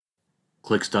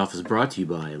Clickstuff is brought to you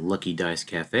by Lucky Dice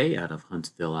Cafe out of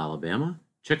Huntsville, Alabama.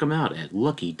 Check them out at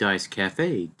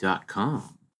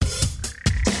luckydicecafe.com.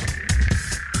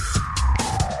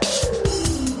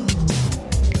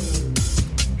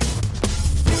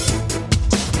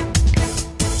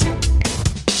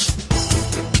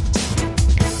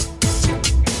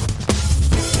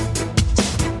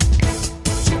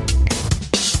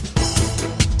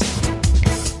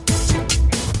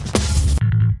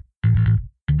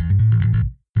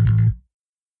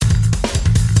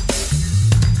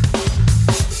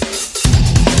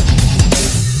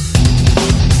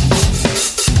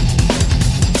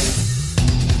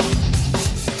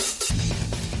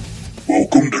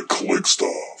 Welcome to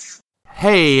Clickstuff.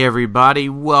 Hey everybody,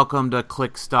 welcome to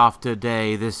Clickstuff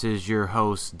today. This is your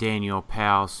host Daniel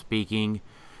Powell speaking.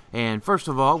 And first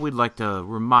of all, we'd like to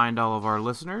remind all of our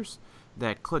listeners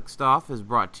that Clickstuff is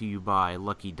brought to you by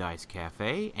Lucky Dice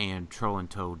Cafe and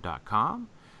TrollandToad.com.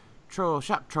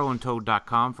 Shop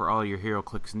TrollandToad.com for all your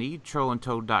HeroClix need.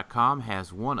 TrollandToad.com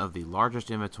has one of the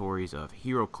largest inventories of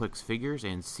HeroClix figures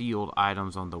and sealed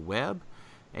items on the web.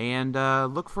 And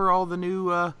look for all the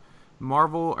new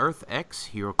Marvel Earth X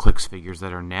HeroClix figures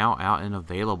that are now out and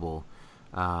available.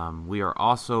 We are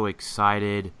also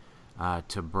excited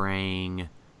to bring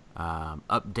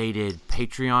updated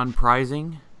Patreon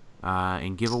pricing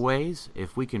and giveaways.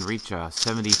 If we can reach a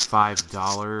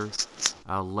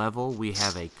 $75 level, we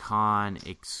have a con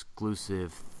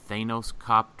exclusive Thanos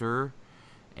Copter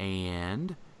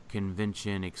and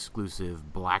convention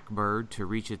exclusive Blackbird to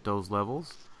reach at those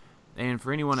levels. And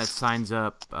for anyone that signs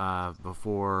up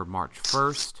before March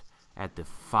 1st at the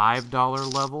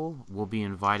 $5 level, will be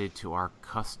invited to our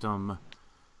custom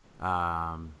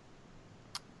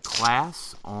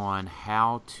class on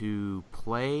how to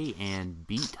play and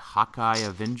beat Hawkeye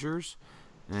Avengers.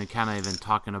 And then kind of even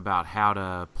talking about how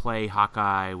to play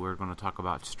Hawkeye. We're going to talk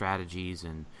about strategies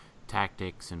and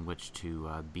tactics in which to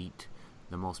beat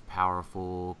the most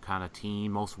powerful kind of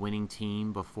team, most winning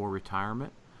team before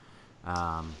retirement.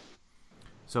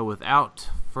 So without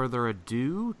further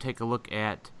ado, take a look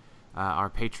at our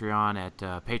Patreon at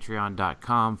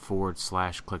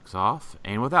patreon.com/clicksoff.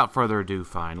 And without further ado,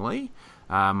 finally,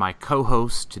 my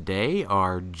co-hosts today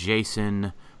are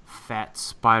Jason Fat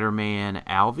Spider-Man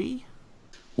Alvey.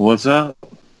 What's up?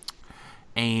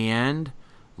 And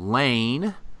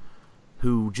Lane,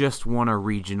 who just won a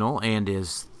regional and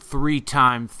is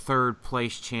 3-time third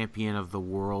place champion of the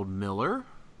world, Miller.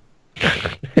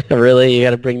 Really? You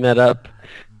got to bring that up?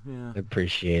 Yeah. I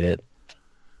appreciate it.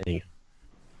 Thanks.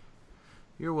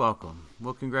 You're welcome.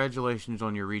 Well, congratulations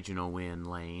on your regional win,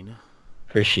 Lane.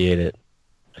 Appreciate it.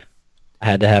 I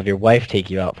had to have your wife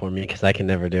take you out for me because I can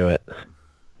never do it.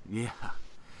 Yeah,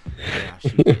 she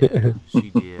did. She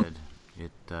did.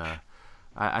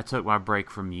 I took my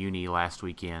break from uni last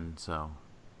weekend, so.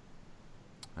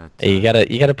 Hey, you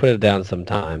gotta put it down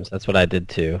sometimes. That's what I did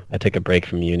too. I took a break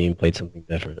from uni and played something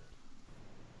different.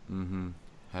 Mm-hmm.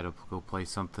 Had to go play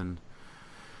something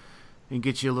and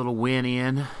get you a little win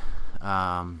in.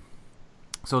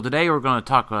 So today we're going to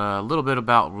talk a little bit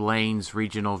about Lane's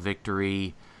regional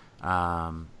victory,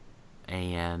 and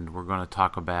we're going to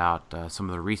talk about some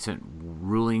of the recent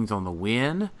rulings on the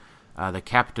win, the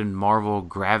Captain Marvel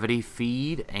Gravity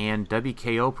feed, and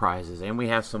WKO prizes. And we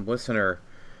have some listener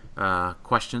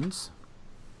questions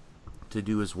to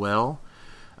do as well.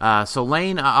 So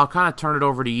Lane, I'll kind of turn it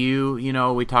over to you. You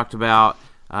know, we talked about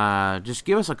just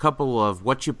give us a couple of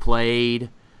what you played.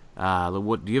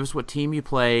 Give us what team you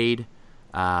played.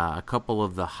 A couple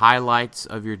of the highlights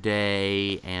of your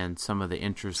day and some of the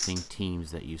interesting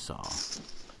teams that you saw.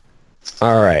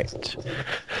 All right.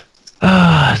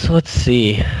 So let's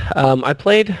see. I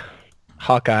played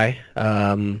Hawkeye,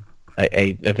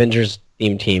 a Avengers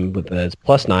themed team with a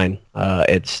 +9.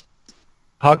 It's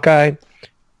Hawkeye,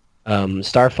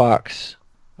 Star Fox,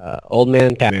 Old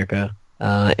Man Captain America,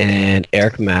 and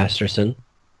Eric Masterson,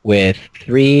 with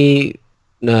 3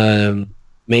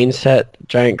 main set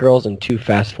giant girls and 2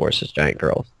 Fast Forces giant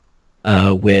girls.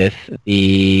 With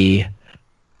the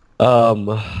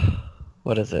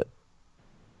what is it?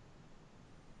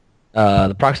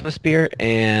 The Proxima Spear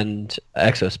and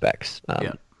Exospecs.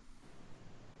 Yeah.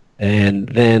 And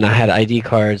then I had ID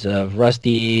cards of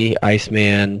Rusty,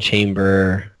 Iceman,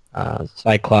 Chamber,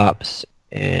 Cyclops,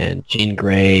 and Jean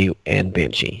Grey, and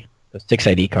Banshee. So 6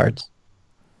 ID cards.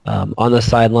 On the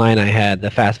sideline, I had the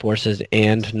Fast Forces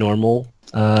and normal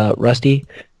Rusty.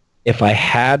 If I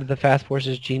had the Fast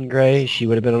Forces Jean Grey, she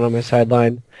would have been on my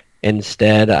sideline.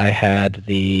 Instead, I had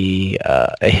a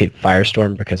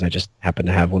Firestorm because I just happened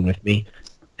to have one with me.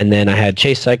 And then I had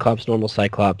Chase Cyclops, normal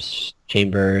Cyclops,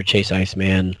 Chamber, Chase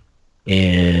Iceman,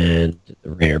 and and the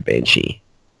rare Banshee.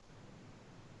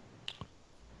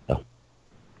 So,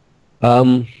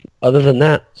 other than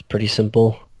that, it's pretty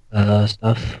simple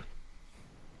stuff.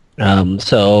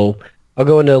 So I'll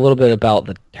go into a little bit about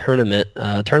the tournament.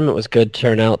 Tournament was good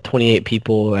turnout, 28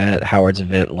 people at Howard's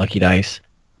event, Lucky Dice.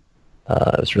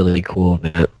 It was a really cool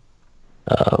event.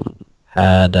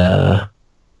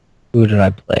 Who did I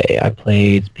play? I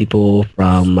played people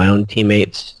from my own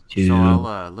teammates to...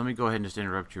 So let me go ahead and just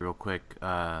interrupt you real quick.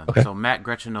 Okay. So Matt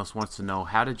Grechenos wants to know,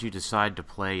 how did you decide to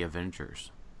play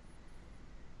Avengers?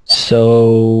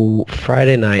 So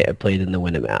Friday night I played in the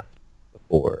Winning map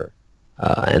before.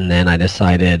 And then I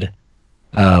decided...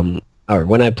 or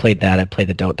when I played that, I played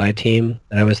the Don't Die team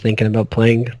that I was thinking about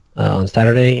playing on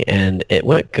Saturday, and it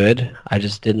went good. I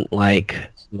just didn't like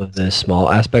some of the small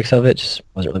aspects of it. Just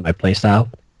wasn't really my play style.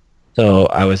 So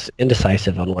I was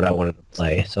indecisive on what I wanted to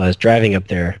play. So I was driving up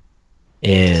there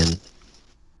and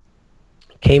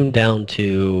came down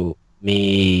to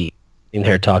me in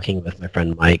there talking with my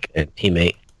friend Mike and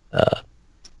teammate.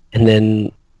 And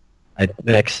then I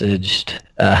messaged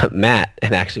Matt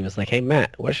and actually was like, "Hey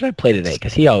Matt, what should I play today?"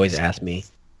 Because he always asked me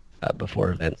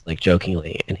before events, like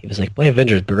jokingly, and he was like, "Play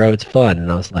Avengers, bro. It's fun." And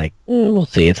I was like, "We'll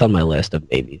see. It's on my list of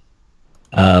maybes."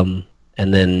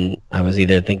 And then I was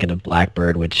either thinking of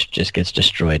Blackbird, which just gets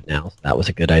destroyed now, so that was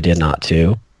a good idea not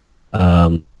to.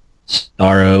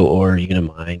 Starro or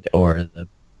Unimind or the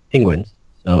Penguins.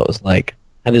 So it was like,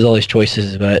 I had all these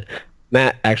choices, but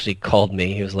Matt actually called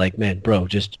me. He was like, "Man, bro,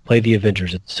 just play the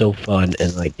Avengers. It's so fun."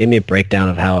 And like gave me a breakdown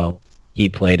of how he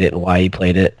played it and why he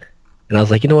played it. And I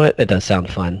was like, you know what? It does sound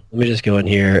fun. Let me just go in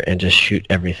here and just shoot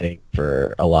everything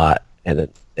for a lot and then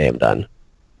say I'm done.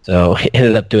 So I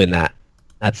ended up doing that.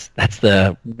 That's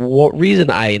the reason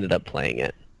I ended up playing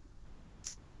it.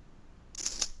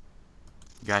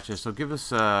 Gotcha. So give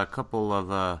us a couple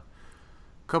of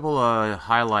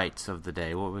highlights of the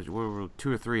day. What were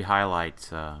 2 or 3 highlights,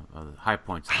 high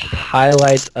points of the day?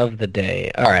 Highlights of the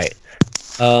day. All right.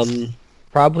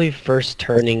 Probably first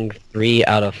turning 3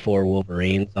 out of 4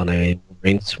 Wolverines on a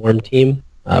Wolverine Swarm team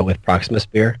with Proxima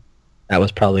Spear. That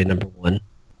was probably number 1.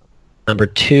 Number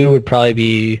 2 would probably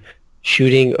be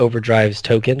shooting Overdrive's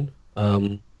token.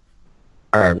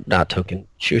 Or not token.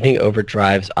 Shooting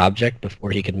Overdrive's object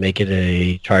before he could make it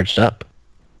a charged up.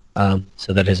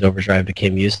 So that his overdrive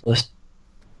became useless.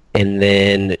 And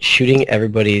then shooting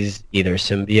everybody's either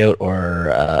symbiote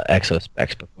or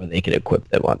exospecs before they could equip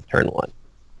them on turn 1.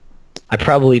 I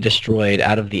probably destroyed,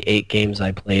 out of the 8 games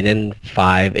I played in,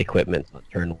 5 equipments on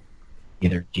turn 1.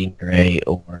 Either Jean Grey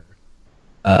or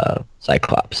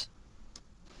Cyclops.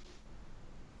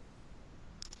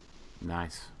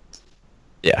 Nice.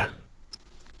 Yeah.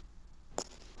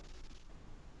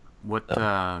 What?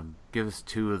 Give us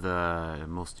 2 of the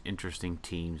most interesting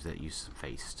teams that you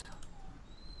faced.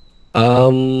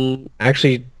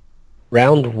 Actually,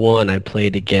 round 1 I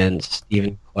played against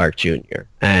Stephen Clark Jr.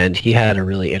 and he had a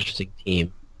really interesting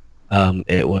team.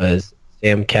 It was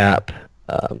Sam Cap,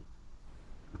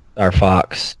 Star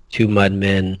Fox, 2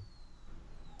 Mudmen,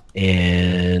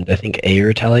 and I think a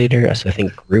Retaliator. So I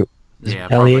think Groot. Yeah,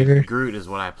 probably Groot is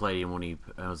what I played him when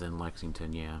I was in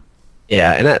Lexington. Yeah.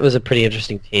 Yeah, and that was a pretty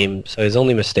interesting team. So his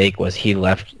only mistake was he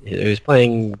left. He was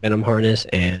playing Venom Harness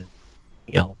and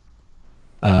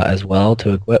as well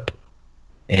to equip.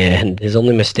 And his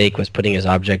only mistake was putting his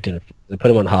object in. They put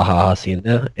him on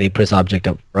Hacienda, and he put his object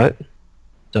up front.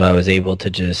 So I was able to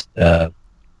just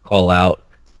call out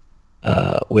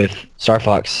with Star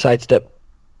Fox sidestep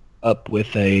up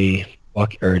with a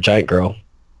giant girl,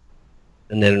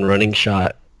 and then running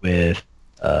shot with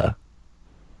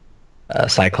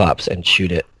Cyclops and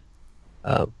shoot it.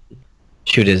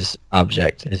 Shoot his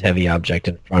object, his heavy object,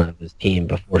 in front of his team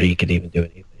before he could even do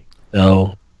anything.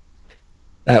 So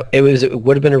it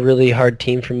would have been a really hard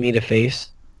team for me to face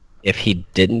if he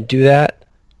didn't do that.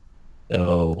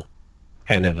 So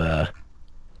kind of a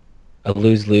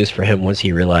lose-lose for him once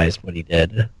he realized what he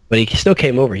did. But he still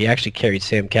came over. He actually carried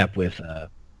Sam Cap with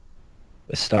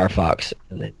Star Fox,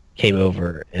 and then came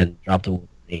over and dropped a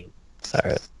Wolverine.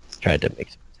 Tried to make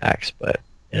some attacks, but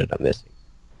ended up missing.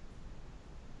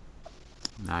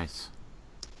 Nice.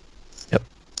 Yep.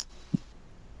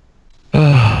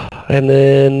 And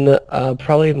then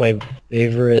probably my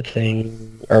favorite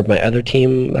thing, or my other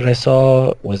team that I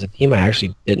saw, was a team I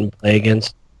actually didn't play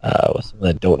against. With some of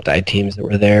the Don't Die teams that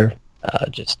were there.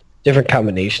 Just different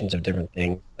combinations of different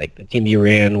things. Like the team you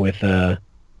ran with the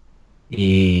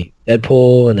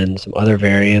Deadpool, and then some other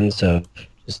variants of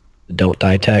just the Don't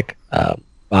Die tech.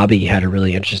 Bobby had a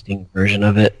really interesting version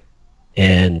of it,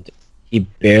 and he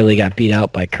barely got beat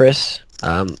out by Chris,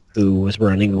 who was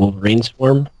running Wolverine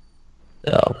Swarm.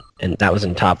 So and that was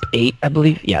in top 8, I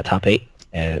believe. Yeah, top 8,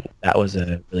 and that was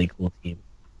a really cool team.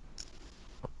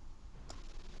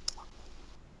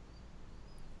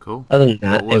 Cool. Other than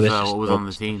that, What was it was just what was on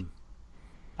the team?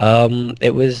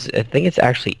 It was, I think it's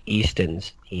actually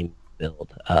Easton's team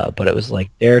build, but it was like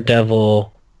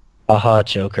Daredevil, Haha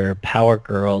Joker, Power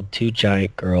Girl, 2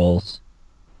 Giant Girls,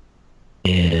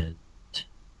 and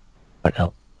what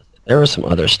else? There was some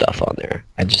other stuff on there.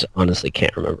 I just honestly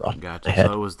can't remember off Gotcha. my head.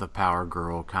 So it was the Power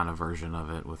Girl kind of version of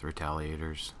it with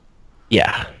Retaliators.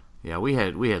 Yeah. Yeah, we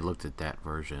had looked at that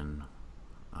version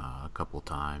a couple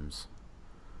times.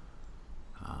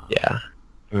 Yeah. I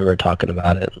remember talking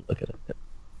about it and looking at it.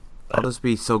 I'll just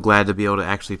be so glad to be able to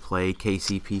actually play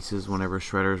KC pieces whenever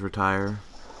Shredders retire.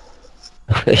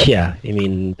 Yeah, you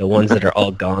mean the ones that are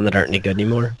all gone that aren't any good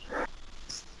anymore?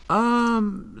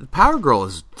 Power Girl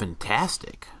is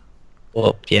fantastic.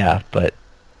 Well, yeah, but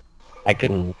I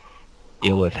couldn't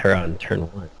deal with her on turn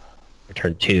 1 or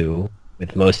turn 2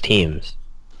 with most teams.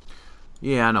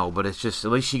 Yeah, I know, but it's just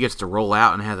at least she gets to roll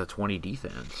out and has a 20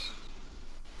 defense.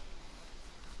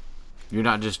 You're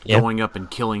not just going up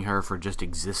and killing her for just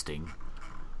existing.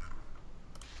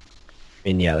 I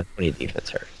mean, yeah, the 20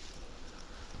 defense hurt.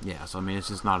 Yeah, so I mean, it's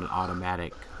just not an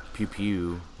automatic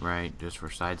pew-pew, right, just for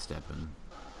sidestepping.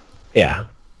 Yeah.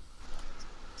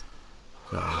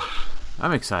 So,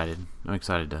 I'm excited. I'm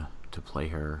excited to play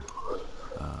her.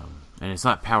 And it's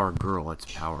not Power Girl,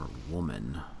 it's Power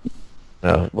Woman.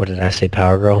 Oh, what did I say,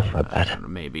 Power Girl? My bad.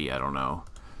 Maybe, I don't know.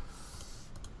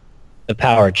 The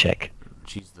Power Chick.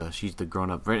 She's the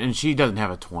grown-up, and she doesn't have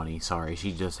a 20, sorry,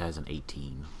 she just has an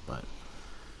 18, but...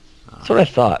 That's what I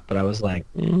thought, but I was like,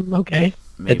 okay.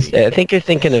 Maybe. I think you're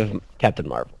thinking of Captain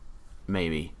Marvel.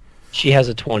 Maybe. She has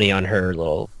a 20 on her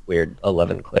little weird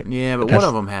 11 click. Yeah, but one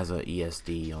of them has a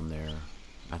ESD on their,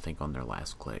 I think, on their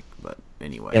last click. But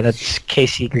anyway. Yeah, that's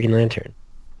KC Green Lantern.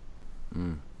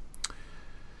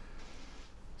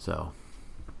 So.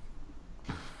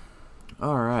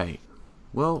 All right.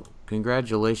 Well,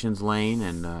 congratulations, Lane.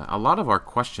 And a lot of our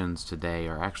questions today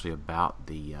are actually about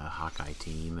the Hawkeye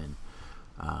team. And,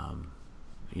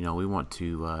 we want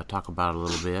to talk about it a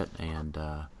little bit and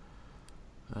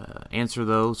answer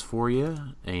those for you.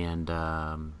 And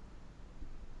so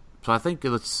I think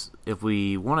if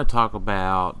we want to talk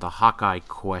about the Hawkeye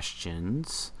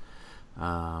questions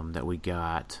that we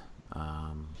got,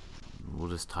 we'll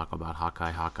just talk about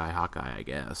Hawkeye, I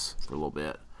guess, for a little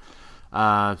bit.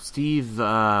 Steve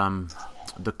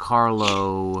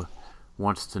DeCarlo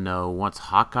wants to know, once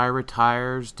Hawkeye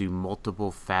retires, do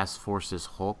multiple Fast Forces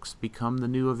Hulks become the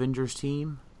new Avengers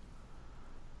team?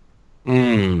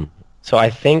 So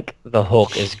I think the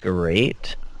Hulk is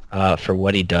great for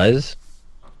what he does,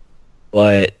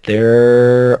 but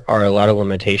there are a lot of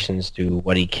limitations to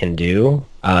what he can do.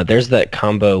 There's that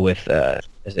combo with,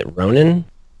 is it Ronin?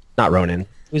 Not Ronin.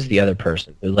 Who's the other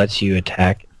person who lets you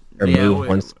attack or move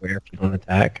one square if you don't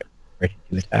attack, or if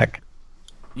you attack?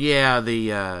 Yeah,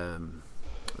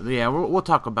 we'll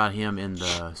talk about him in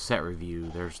the set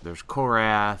review. There's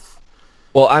Korath.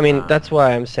 Well, I mean, that's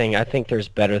why I'm saying I think there's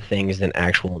better things than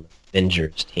actual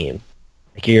Avengers team.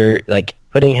 Like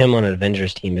putting him on an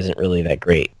Avengers team isn't really that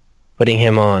great. Putting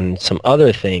him on some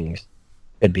other things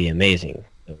could be amazing.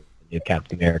 So, the new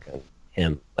Captain America,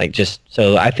 him,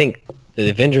 so I think the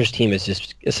Avengers team is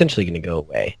just essentially going to go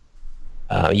away.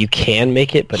 You can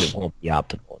make it, but it won't be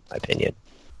optimal, in my opinion.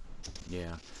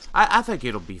 Yeah, I think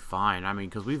it'll be fine. I mean,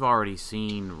 because we've already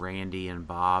seen Randy and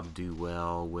Bob do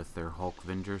well with their Hulk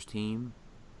Avengers team.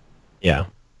 Yeah.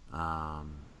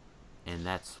 And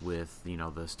that's with,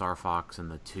 the Star Fox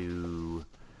and the two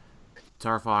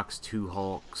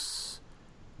Hulks,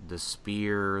 the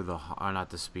spear,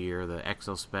 the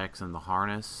Exospecs and the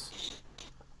harness.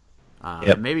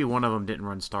 Yep. Maybe one of them didn't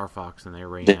run Star Fox and they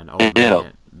ran Old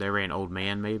Man. They ran Old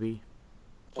Man, maybe.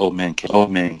 Old Man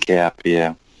Cap,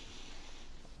 yeah.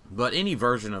 But any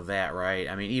version of that, right?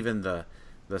 I mean, even the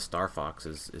Star Fox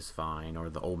is fine, or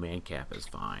the Old Man Cap is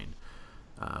fine.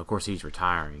 Of course, he's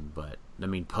retiring, but I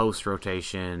mean, post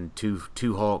rotation, two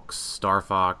Hulks, Star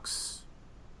Fox,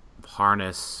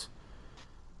 harness,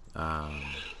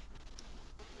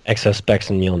 Exospecs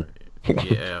and Mjolnir.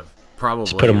 Yeah, probably.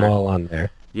 Just put them all on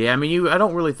there. Yeah, I mean, I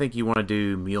don't really think you want to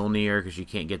do Mjolnir because you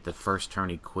can't get the first turn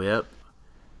equip.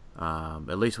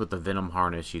 At least with the Venom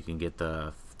harness, you can get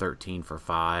the 13 for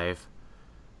 5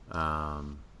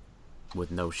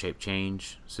 with no shape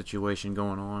change situation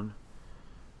going on.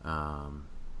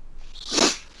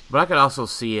 But I could also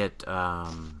see it,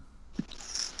 I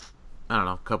don't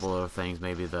know, a couple other things.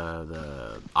 Maybe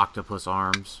the octopus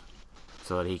arms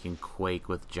so that he can quake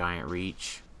with giant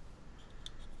reach.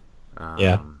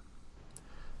 Yeah.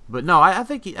 But no, I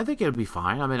think it'll be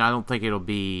fine. I mean, I don't think it'll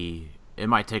be. It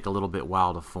might take a little bit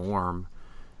while to form,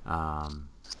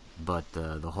 but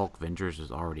the Hulk Vengers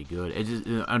is already good. It just,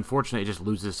 unfortunately, it just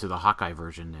loses to the Hawkeye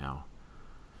version now.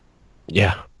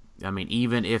 Yeah. I mean,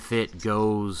 even if it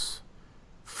goes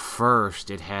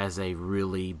first, it has a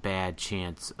really good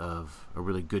chance of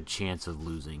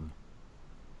losing.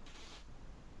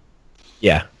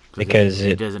 Yeah, because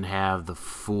it doesn't have the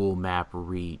full map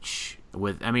reach.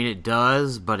 It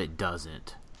does, but it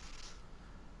doesn't.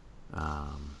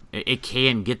 It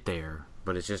can get there,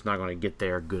 but it's just not going to get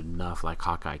there good enough like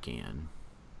Hawkeye can.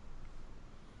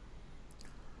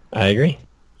 I agree.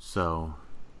 So,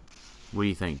 what do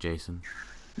you think, Jason?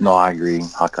 No, I agree.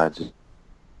 Hawkeye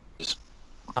just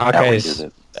Hawkeye's.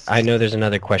 I know there's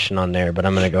another question on there, but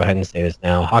I'm going to go ahead and say this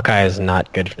now. Hawkeye is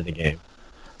not good for the game.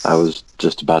 I was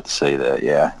just about to say that,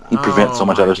 yeah. He prevents so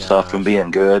much other stuff from being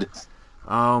good.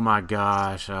 Oh my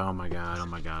gosh. Oh my god.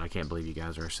 I can't believe you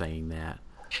guys are saying that.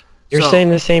 You're saying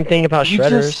the same thing about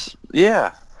Shredders?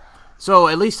 Yeah. So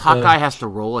at least Hawkeye has to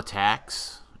roll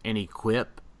attacks and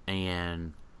equip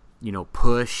and,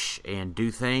 push and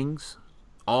do things.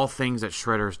 All things that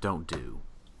Shredders don't do.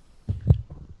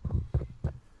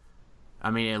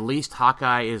 I mean, at least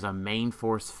Hawkeye is a main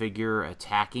force figure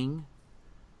attacking.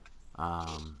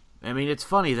 It's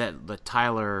funny that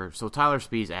Tyler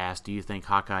Spees asked, do you think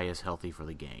Hawkeye is healthy for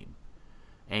the game?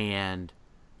 And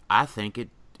I think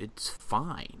it's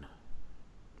fine.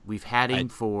 We've had him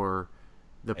for...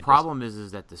 The problem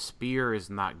is that the spear is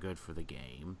not good for the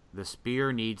game. The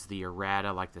spear needs the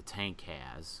errata like the tank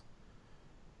has,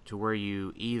 to where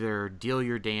you either deal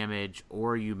your damage,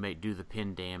 or you do the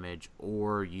pin damage,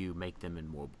 or you make them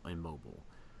immobile.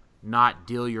 Not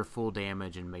deal your full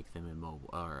damage and make them immobile,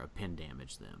 or pin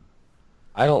damage them.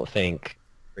 I don't think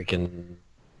freaking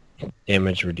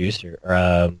damage reducer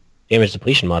or damage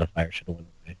depletion modifier should have went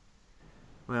away.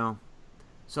 Well,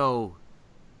 so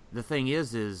the thing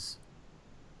is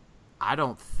I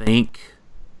don't think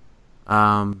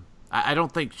I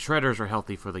don't think Shredders are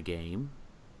healthy for the game,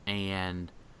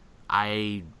 and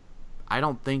I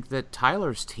don't think that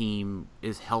Tyler's team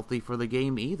is healthy for the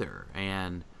game either.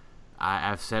 And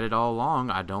I've said it all along,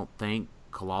 I don't think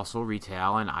Colossal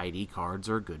Retail and ID cards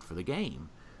are good for the game.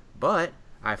 But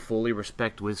I fully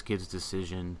respect WizKid's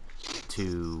decision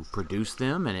to produce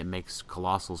them, and it makes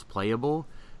Colossals playable.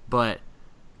 But,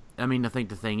 I think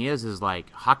the thing is like,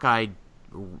 Hawkeye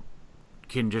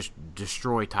can just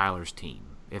destroy Tyler's team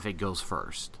if it goes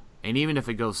first. And even if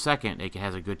it goes second, it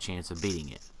has a good chance of beating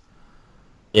it.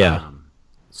 Yeah.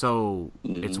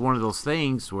 It's one of those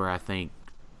things where I think,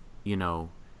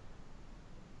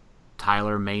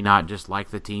 Tyler may not just like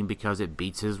the team because it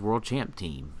beats his world champ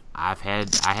team. I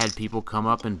had people come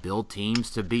up and build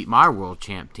teams to beat my world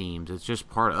champ teams. It's just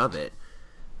part of it.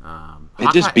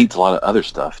 It just beats a lot of other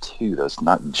stuff too. That's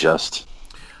not just.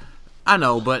 I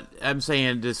know, but I'm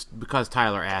saying just because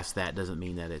Tyler asked that doesn't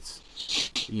mean that it's,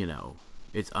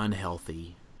 it's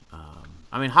unhealthy.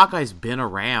 Hawkeye's been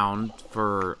around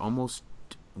for almost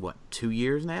 2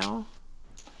 years now.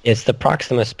 It's the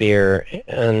Proxima Spear,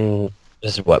 and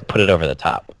this is what put it over the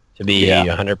top. To be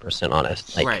 100%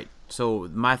 honest, right. So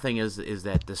my thing is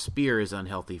that the spear is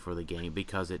unhealthy for the game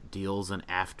because it deals an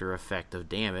after effect of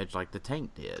damage like the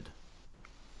tank did.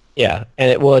 Yeah,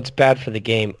 and it's bad for the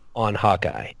game on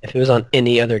Hawkeye. If it was on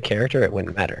any other character, it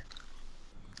wouldn't matter.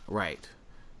 Right.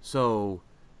 So,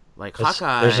 like,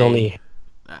 Hawkeye... There's only...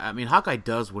 Hawkeye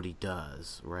does what he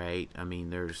does, right?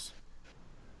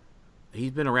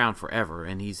 He's been around forever,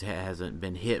 and he hasn't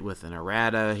been hit with an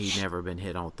errata. He's never been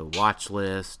hit on the watch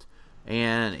list.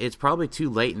 And it's probably too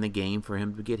late in the game for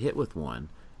him to get hit with one.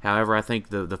 However, I think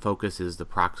the focus is the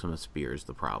Proxima Spear is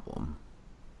the problem.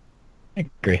 I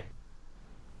agree.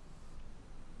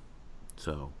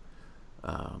 So,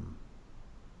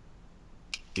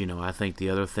 I think the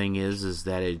other thing is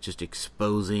that it's just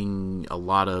exposing a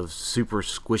lot of super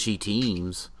squishy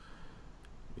teams.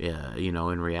 Yeah,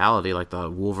 in reality, like the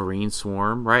Wolverine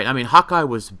Swarm, right? Hawkeye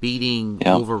was beating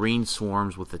Wolverine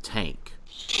Swarms with the tank.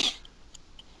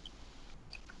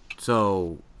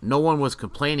 So, no one was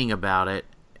complaining about it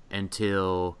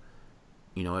until,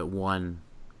 it won,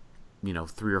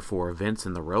 3 or 4 events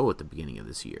in the row at the beginning of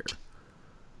this year.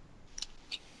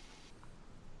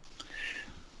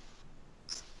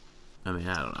 I don't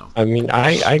know.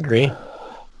 I agree. I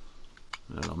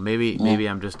don't know. Maybe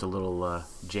I'm just a little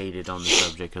jaded on the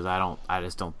subject because I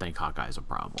just don't think Hawkeye's a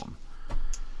problem.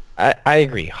 I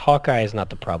agree. Hawkeye is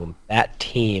not the problem. That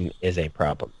team is a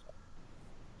problem.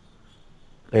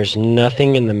 There's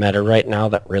nothing in the meta right now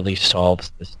that really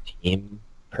solves this team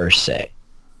per se,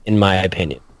 in my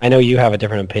opinion. I know you have a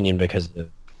different opinion because of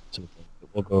some things that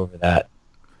we'll go over that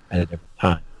at a different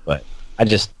time. But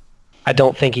I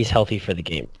don't think he's healthy for the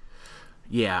game.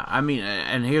 Yeah, I mean,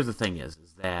 and here's the thing is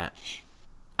that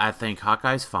I think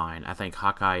Hawkeye's fine. I think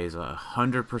Hawkeye is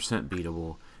 100%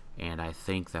 beatable, and I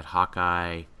think that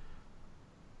Hawkeye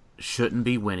shouldn't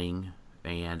be winning.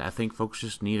 And I think folks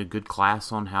just need a good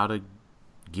class on how to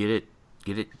get it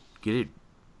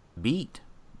beat.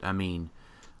 I mean,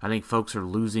 I think folks are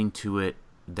losing to it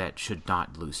that should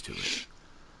not lose to it.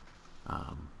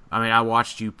 I mean, I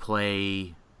watched you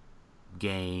play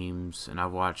games, and I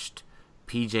watched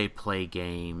PJ play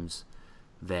games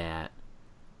that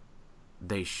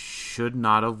they should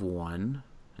not have won,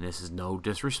 and this is no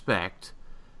disrespect,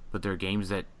 but there are games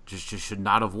that just should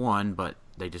not have won, but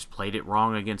they just played it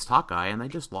wrong against Hawkeye, and they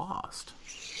just lost.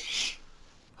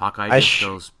 Hawkeye just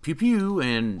goes pew-pew,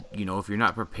 and, you know, if you're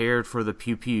not prepared for the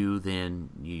pew-pew, then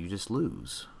you just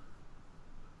lose.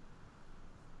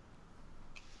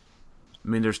 I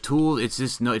mean, there's tools.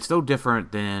 It's no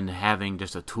different than having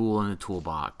just a tool in the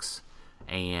toolbox,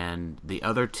 and the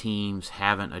other teams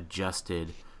haven't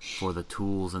adjusted for the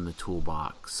tools in the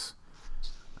toolbox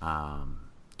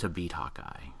to beat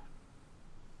Hawkeye.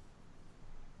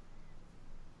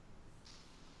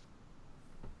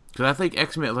 Because I think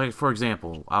X-Men, like for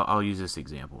example, I'll use this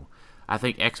example. I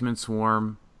think X-Men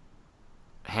Swarm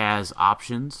has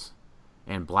options,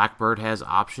 and Blackbird has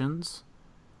options.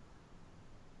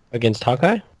 Against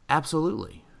Hawkeye?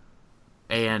 Absolutely.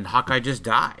 And Hawkeye just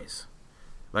dies.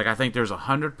 Like, I think there's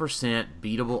 100%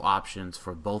 beatable options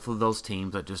for both of those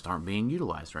teams that just aren't being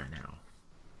utilized right now.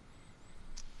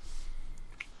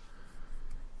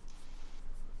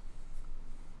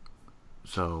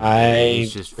 So I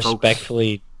just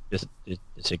respectfully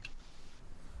disagree.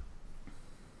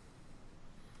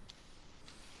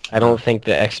 I don't think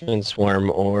the X-Men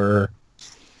Swarm or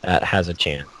that has a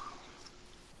chance.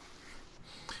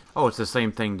 Oh, it's the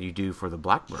same thing you do for the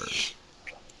Blackbird.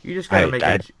 You just gotta make it.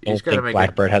 I don't think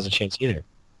Blackbird has a chance either.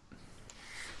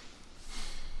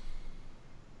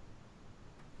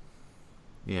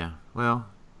 Yeah, well,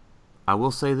 I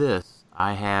will say this.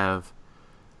 I have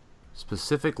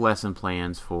specific lesson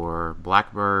plans for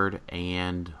Blackbird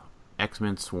and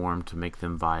X-Men Swarm to make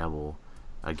them viable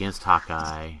against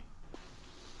Hawkeye.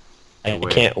 I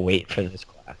can't wait for this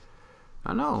class.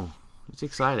 I know. It's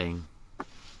exciting.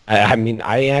 I mean,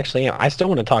 I actually am. I still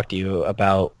want to talk to you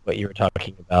about what you were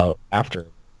talking about after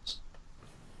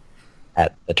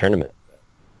at the tournament.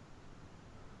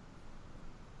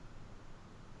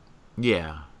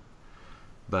 Yeah.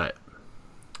 But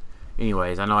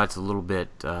anyways, I know that's a little bit,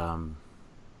 I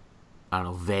don't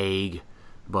know, vague,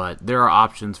 but there are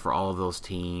options for all of those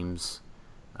teams.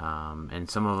 And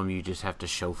some of them you just have to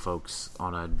show folks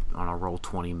on a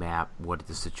Roll20 map what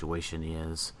the situation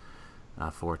is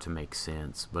for it to make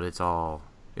sense. But it's all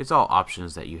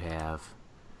options that you have.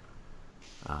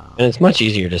 And it's much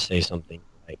easier to say something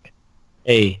like,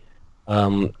 hey,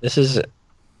 this is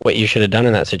what you should have done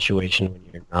in that situation when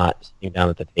you're not sitting down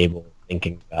at the table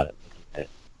thinking about it.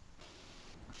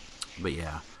 But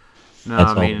yeah. No,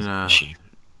 That's I mean,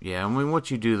 yeah, I mean,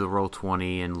 once you do the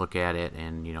Roll20 and look at it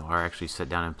and, you know, or actually sit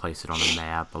down and place it on a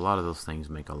map, a lot of those things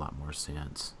make a lot more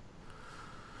sense.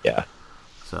 Yeah.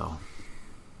 So,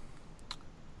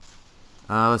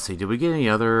 let's see. Did we get any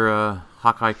other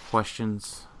Hawkeye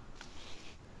questions?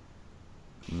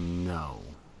 No.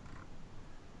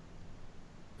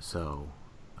 So,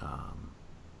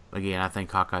 again, I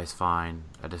think Hawkeye's fine.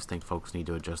 I just think folks need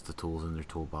to adjust the tools in their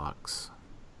toolbox.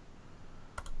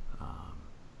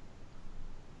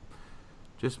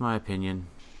 Just my opinion.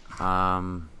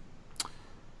 Want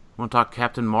to talk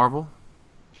Captain Marvel?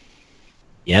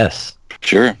 Yes.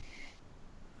 Sure.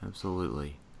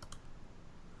 Absolutely.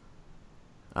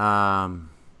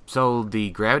 So the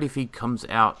Gravity Feed comes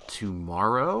out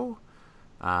tomorrow.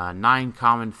 9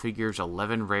 common figures,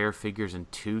 11 rare figures,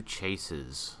 and 2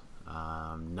 chases.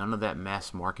 None of that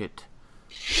mass market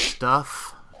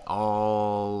stuff.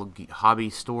 All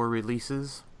hobby store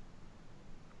releases.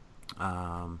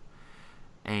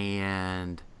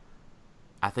 And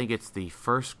I think it's the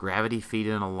first Gravity Feed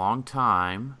in a long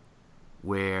time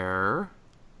where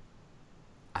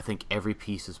I think every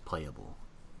piece is playable.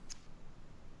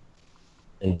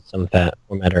 In some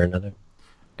format or another.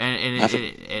 And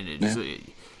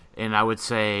I would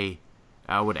say,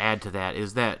 I would add to that,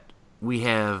 is that we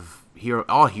have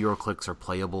all HeroClix are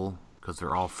playable because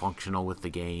they're all functional with the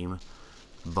game,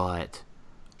 but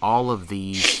all of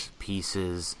these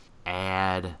pieces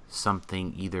add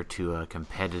something either to a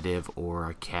competitive or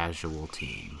a casual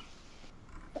team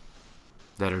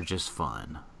that are just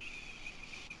fun.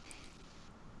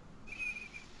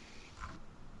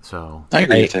 So I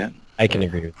agree with that. I can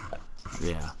agree with that.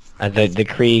 Yeah. The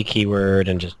Kree keyword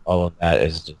and just all of that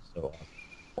is just so awesome.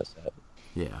 That's it.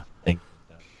 Yeah. Thank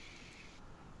you.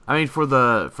 I mean, for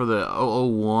the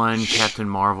 001 Captain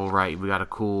Marvel, right? We got a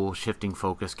cool shifting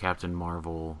focus Captain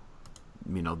Marvel.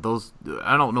 You know, those.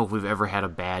 I don't know if we've ever had a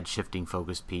bad shifting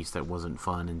focus piece that wasn't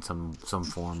fun in some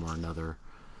form or another.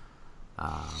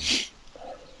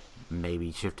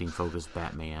 Maybe shifting focus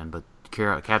Batman, but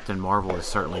Captain Marvel is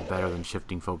certainly better than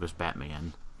shifting focus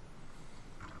Batman.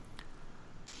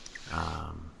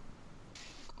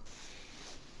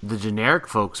 The generic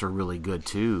folks are really good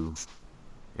too.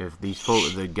 If these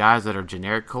the guys that are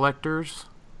generic collectors,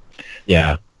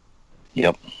 Yeah.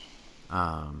 Yep.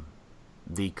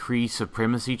 the Kree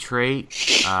Supremacy trait,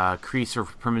 Kree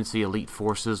Supremacy Elite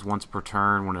Forces once per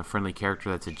turn when a friendly character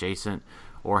that's adjacent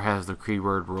or has the Kree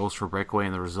word rolls for breakaway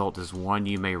and the result is 1,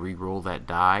 you may re-roll that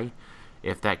die.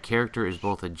 If that character is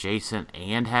both adjacent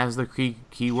and has the Kree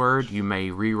keyword, you may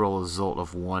re-roll a result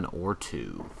of 1 or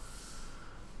 2.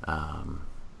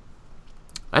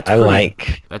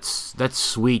 That's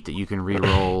sweet that you can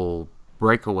re-roll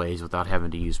breakaways without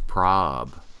having to use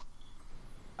prob.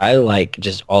 I like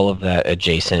just all of that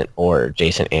adjacent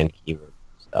and keyword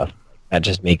stuff. That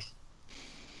just makes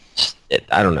it,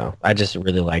 I don't know. I just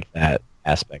really like that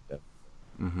aspect of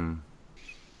it. Mm-hmm.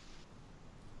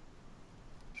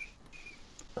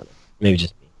 Maybe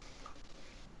just me.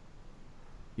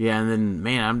 Yeah, and then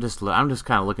man, I'm just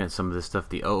kind of looking at some of this stuff.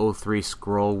 The 003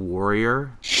 Scroll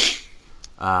Warrior.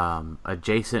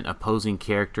 Adjacent opposing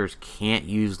characters can't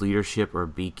use leadership or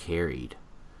be carried.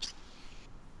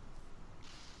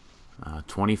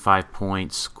 25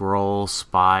 points. Scroll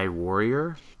Spy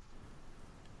Warrior.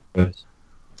 It's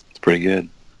pretty good.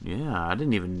 Yeah, I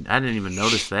didn't even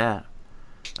notice that.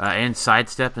 And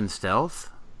sidestep and stealth.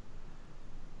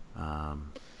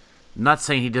 I'm not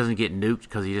saying he doesn't get nuked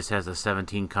because he just has a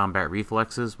 17 combat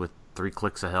reflexes with 3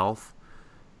 clicks of health.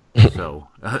 So,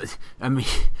 I mean,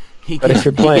 But if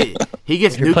you're playing, he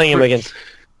gets if you're nuked playing him for- against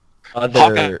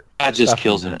other Hawkeye just stuff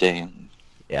kills in him, it. Dan.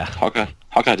 Yeah,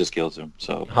 Hawkeye just kills him,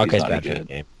 so Hawkeye's he's not bad any for the good.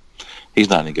 game. He's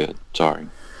not any good. Sorry.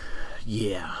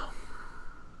 Yeah.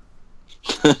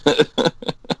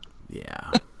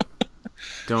 Yeah.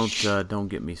 Don't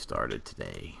get me started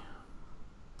today.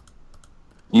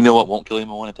 You know what won't kill him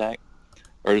in one attack?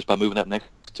 Or just by moving up next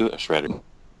to it? A Shredder.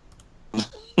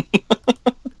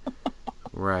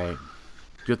 Right.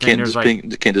 Good thing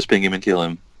Can't just ping him and kill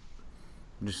him.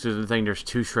 Just good thing there's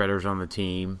 2 shredders on the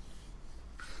team.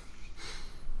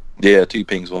 Yeah, 2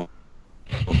 pings won't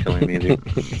kill him either.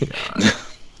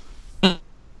 You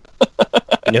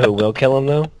know who will kill him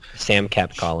though? Sam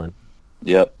Cap Collin.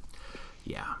 Yep.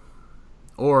 Yeah.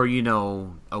 Or,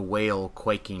 a whale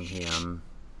quaking him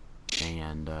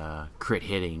and crit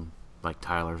hitting like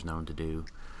Tyler's known to do.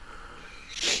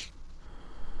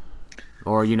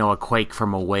 Or, a quake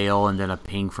from a whale and then a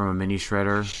ping from a mini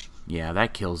shredder. Yeah,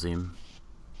 that kills him.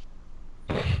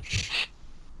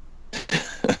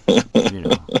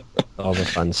 All the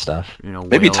fun stuff.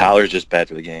 Maybe whale- Tyler's just bad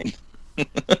for the game.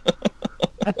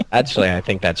 Actually, I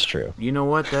think that's true. You know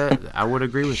what? I would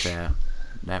agree with that.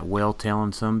 That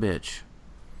whale-tailing sumbitch.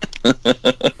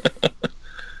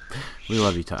 We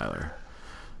love you, Tyler.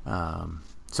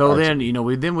 So then,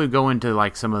 we go into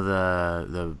like some of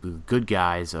the good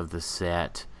guys of the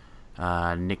set.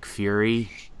 Nick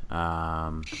Fury,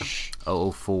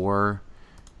 004,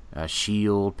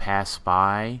 Shield, Pass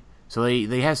Spy. So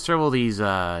they have several of these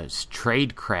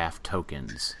tradecraft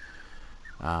tokens.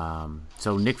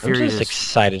 So Nick Fury I'm just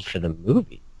excited for the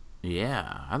movie.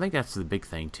 Yeah, I think that's the big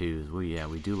thing too. We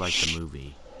do like the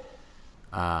movie.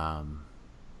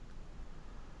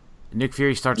 Nick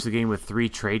Fury starts the game with 3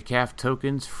 tradecraft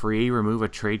tokens. Free, remove a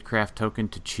tradecraft token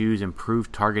to choose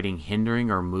improved targeting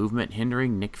hindering or movement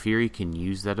hindering. Nick Fury can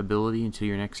use that ability until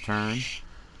your next turn.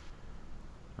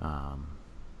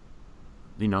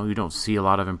 You don't see a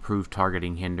lot of improved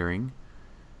targeting hindering.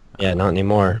 Yeah, not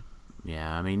anymore.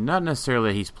 Yeah, I mean, not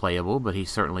necessarily that he's playable, but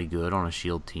he's certainly good on a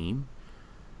shield team.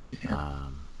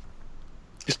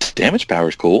 His damage power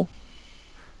is cool.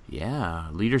 Yeah,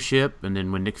 leadership, and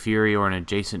then when Nick Fury or an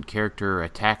adjacent character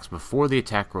attacks before the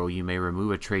attack roll, you may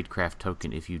remove a tradecraft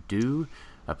token. If you do,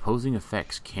 opposing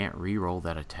effects can't re-roll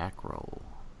that attack roll.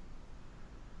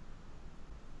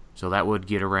 So that would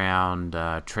get around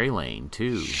Trey Lane,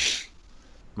 too.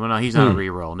 Well, no, he's not a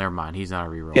re-roll. Never mind, he's not a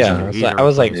re-roll. Yeah, He's a I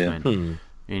was like, replacement.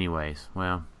 Anyways,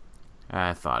 well,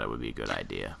 I thought it would be a good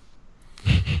idea.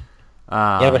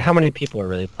 Yeah, but how many people are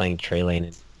really playing Trey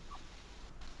Lane?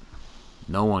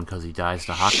 No one, because he dies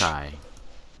to Hawkeye.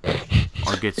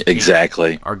 Or gets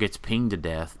Exactly. Or gets pinged to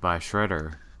death by a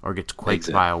shredder. Or gets quaked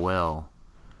by a whale.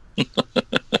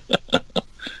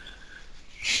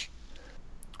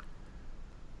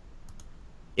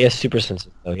 He has super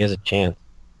senses, though. He has a chance.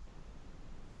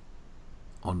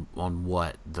 On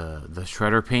what? The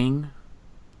Shredder Ping?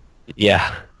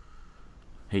 Yeah.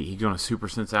 He gonna super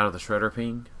sense out of the Shredder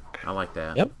Ping? I like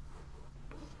that. Yep.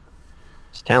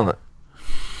 It's talent.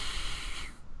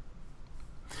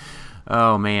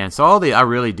 Oh man, so I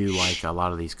really do like a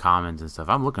lot of these commons and stuff.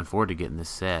 I'm looking forward to getting this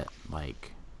set.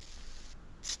 Like,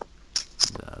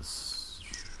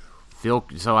 Phil.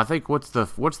 So I think what's the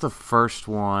first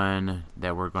one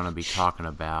that we're going to be talking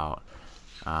about?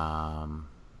 I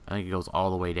think it goes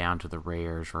all the way down to the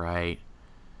rares, right?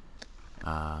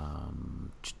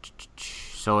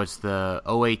 So it's the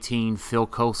 018 Phil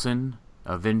Coulson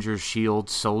Avengers Shield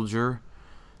Soldier.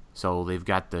 So they've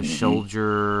got the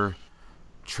Soldier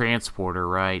Transporter,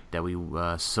 right, that we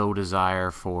so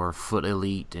desire for Foot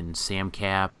Elite and Sam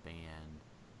Cap and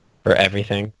For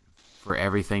everything. for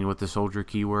everything with the Soldier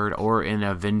keyword, or in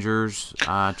Avengers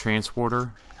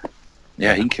Transporter.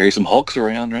 Yeah, he can carry some Hulks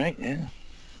around, right? Yeah.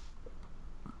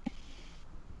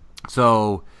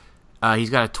 So he's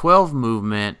got a 12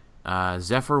 movement,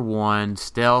 Zephyr 1,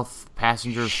 Stealth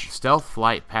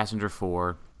Flight Passenger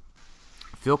 4.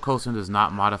 Phil Coulson does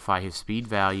not modify his speed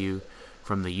value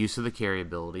from the use of the carry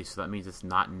ability, so that means it's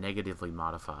not negatively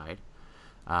modified.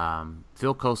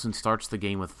 Phil Coulson starts the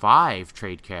game with 5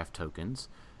 Tradecraft tokens,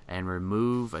 and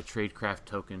remove a Tradecraft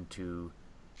token to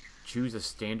choose a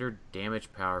standard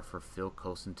damage power for Phil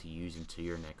Coulson to use until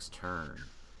your next turn.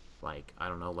 Like, I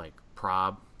don't know, like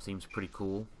Prob seems pretty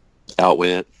cool.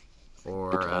 Outwit.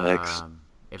 Or Perplex.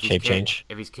 Shape change.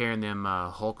 If he's carrying them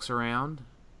Hulks around,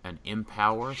 an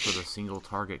Empower for the single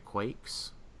target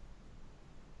Quakes.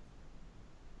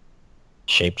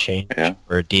 Shape change. Yeah.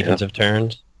 For defensive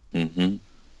turns. Mm-hmm.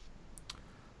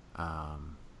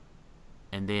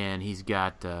 And then he's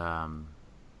got the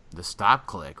stop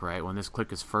click, right? When this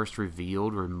click is first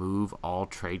revealed, remove all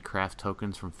Tradecraft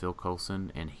tokens from Phil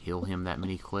Coulson and heal him that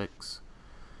many clicks.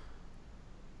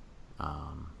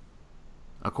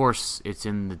 Of course, it's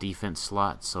in the defense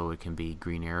slot, so it can be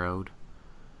green arrowed.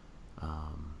 A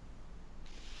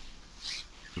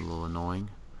little annoying.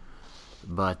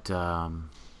 But, and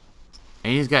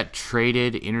he's got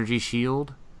traded energy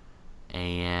shield.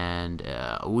 And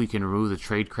we can remove the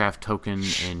Tradecraft token,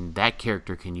 and that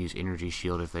character can use Energy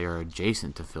Shield if they are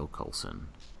adjacent to Phil Coulson.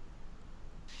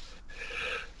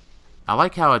 I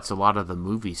like how it's a lot of the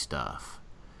movie stuff.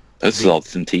 This is all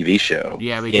some TV show.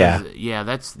 Yeah, because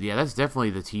that's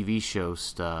definitely the TV show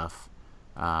stuff.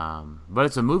 But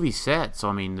it's a movie set, so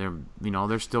I mean,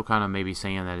 they're still kind of maybe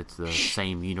saying that it's the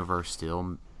same universe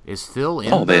still. Is Phil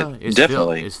in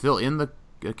definitely. Is Phil in the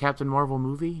Captain Marvel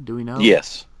movie? Do we know?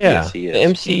 Yes. Yeah. Yes, he is. The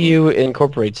MCU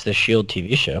incorporates the SHIELD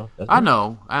TV show. I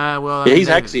know. Well, Yeah, he's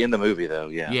actually in the movie, though,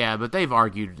 yeah. Yeah, but they've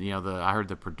argued, I heard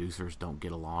the producers don't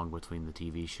get along between the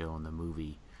TV show and the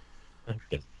movie.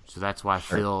 Okay. So that's why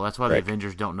the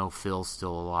Avengers don't know Phil's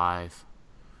still alive.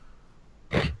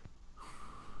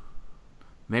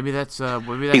 Maybe that's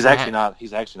he's actually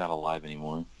not alive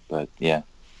anymore, but yeah.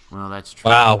 Well, that's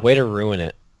true. Wow, way to ruin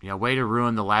it. Yeah, way to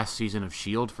ruin the last season of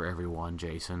S.H.I.E.L.D. for everyone,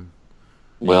 Jason.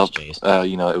 Well, Jason.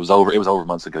 it was over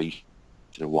months ago. You should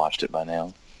have watched it by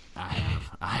now. I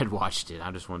had watched it. I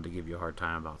just wanted to give you a hard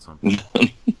time about something.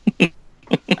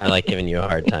 I like giving you a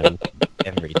hard time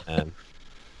every time.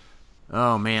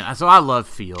 Oh, man. So I love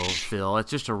Phil.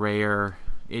 It's just a rare.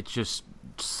 It's just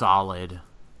solid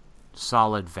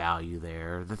value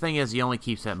there. The thing is, he only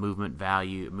keeps that movement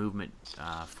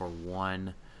for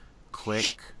one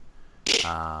click.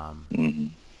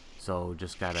 So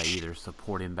just gotta either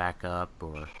support him back up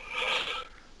or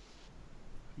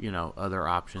other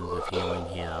options of healing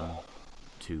him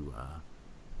to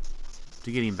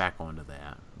get him back onto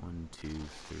that. 1, 2,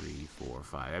 3, 4,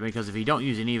 5. I mean, because if he don't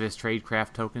use any of his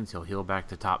Tradecraft tokens, he'll heal back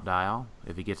to top dial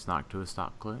if he gets knocked to a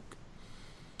stop click.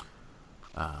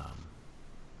 So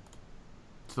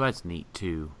that's neat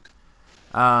too.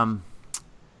 So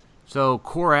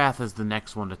Korath is the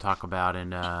next one to talk about,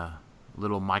 and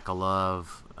little Micah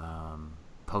Love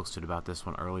posted about this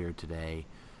one earlier today.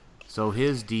 So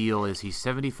his deal is he's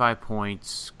 75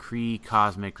 points, Kree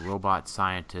Cosmic Robot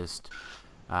Scientist.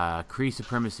 Kree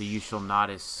Supremacy, you shall not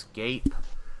escape.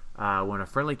 When a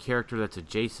friendly character that's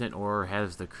adjacent or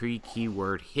has the Kree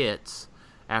keyword hits,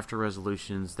 after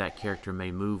resolutions, that character may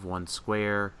move 1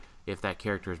 square. If that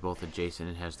character is both adjacent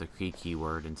and has the Kree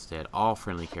keyword instead, all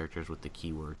friendly characters with the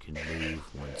keyword can move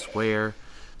 1 square.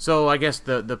 So I guess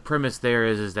the premise there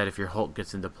is that if your Hulk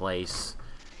gets into place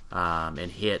and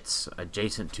hits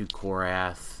adjacent to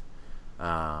Korath,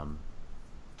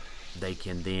 they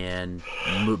can then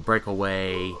break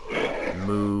away,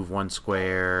 move 1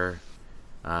 square,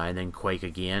 and then quake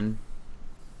again.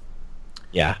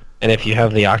 Yeah, and if you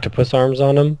have the octopus arms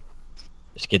on him,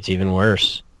 this gets even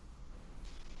worse.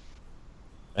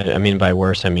 I mean, by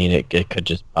worse, I mean it could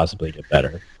just possibly get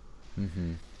better.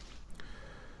 Mm-hmm.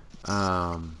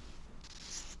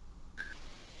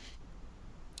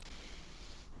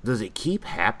 Does it keep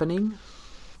happening?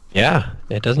 Yeah,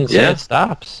 it doesn't say it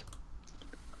stops.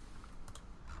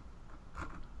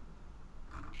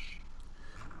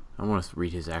 I want to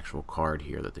read his actual card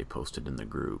here that they posted in the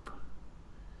group.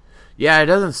 Yeah, it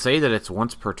doesn't say that it's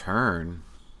once per turn.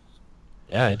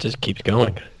 Yeah, it just keeps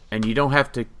going. And you don't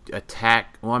have to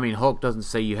attack... Well, I mean, Hulk doesn't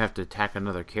say you have to attack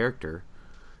another character.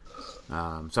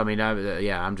 So, I mean,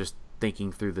 I'm just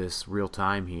thinking through this real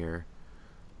time here.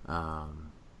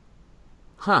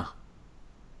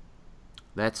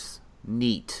 That's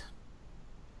neat.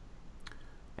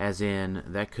 As in,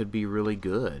 that could be really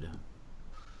good.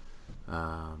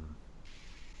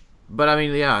 But I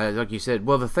mean, yeah, like you said.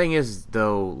 Well, the thing is,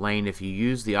 though, Lane, if you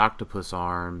use the octopus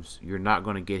arms, you're not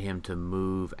going to get him to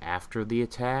move after the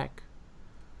attack.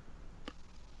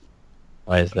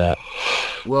 Why is that?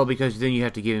 Well, because then you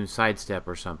have to give him sidestep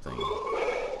or something.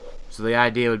 So the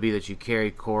idea would be that you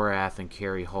carry Korath and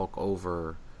carry Hulk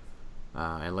over,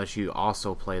 unless you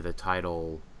also play the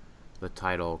title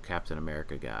Captain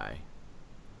America guy.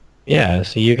 Yeah,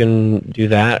 so you can do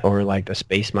that, or like the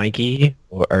Space Mikey,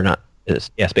 or not.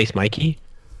 Space Mikey,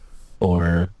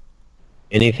 or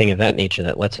anything of that nature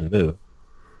that lets him move.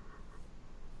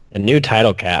 The new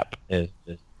title cap is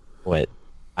just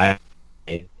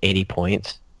 80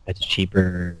 points. That's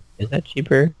cheaper. Is that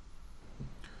cheaper?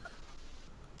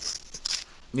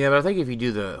 Yeah, but I think if you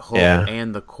do the Hulk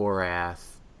and the Korath,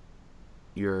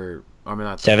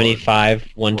 not 75,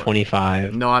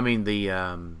 125. No, I mean the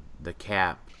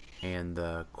cap and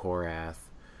the Korath.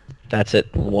 That's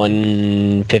at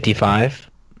 155.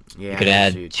 Yeah, you could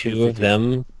add 2 of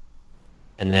them,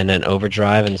 and then an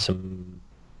overdrive and some.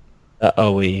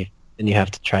 Then you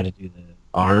have to try to do the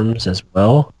arms as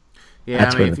well. Yeah,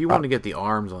 I mean, if you want to get the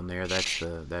arms on there,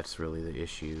 that's really the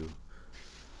issue.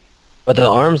 But the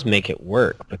arms make it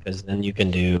work, because then you can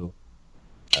do.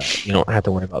 You don't have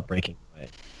to worry about breaking away.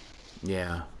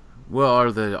 Yeah. Well,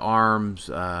 are the arms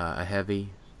a heavy?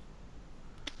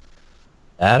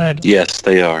 Yes,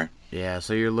 they are. Yeah,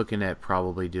 so you're looking at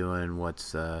probably doing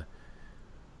what's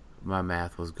my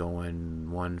math was going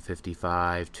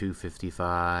 155,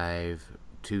 255,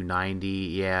 290,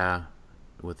 yeah,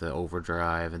 with the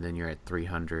overdrive, and then you're at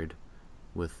 300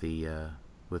 with the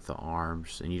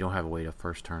arms, and you don't have a way to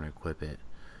first turn equip it.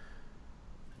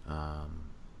 I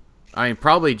mean,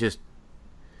 probably just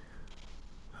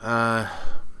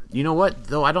you know what,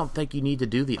 though, I don't think you need to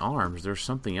do the arms. There's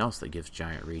something else that gives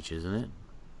giant reach, isn't it?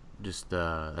 Just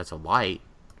that's a light.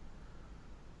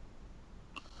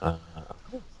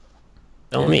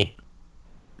 Tell me.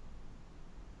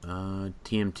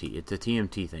 TMT. It's a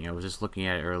TMT thing. I was just looking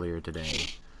at it earlier today.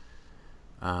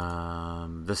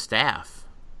 The staff.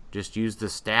 Just use the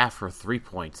staff for 3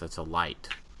 points. That's a light.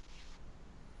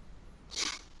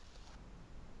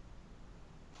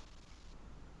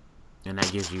 And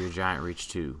that gives you your giant reach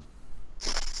too.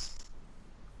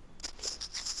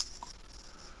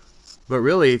 But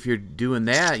really, if you're doing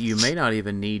that, you may not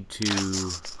even need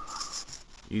to...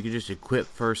 You can just equip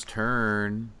first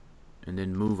turn and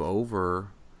then move over.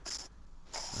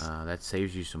 That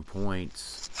saves you some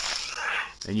points.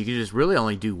 And you can just really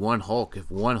only do one Hulk. If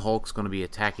one Hulk's going to be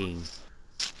attacking,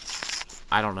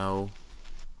 I don't know,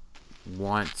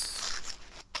 once...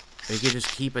 You can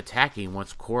just keep attacking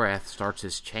once Korath starts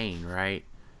his chain, right?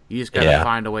 You just got to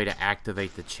find a way to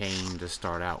activate the chain to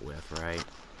start out with, right?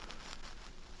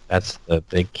 That's the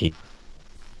big key.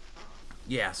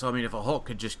 Yeah, so I mean, if a Hulk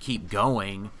could just keep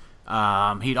going,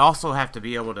 he'd also have to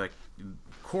be able to...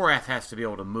 Korath has to be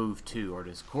able to move too, or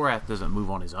Korath doesn't move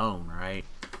on his own, right?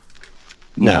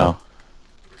 No.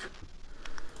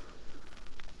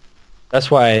 That's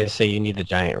why I say you need the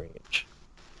giant range.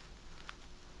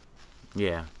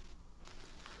 Yeah.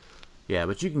 Yeah,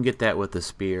 but you can get that with the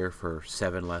spear for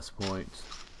 7 less points.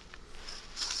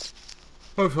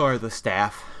 Oh, sorry, the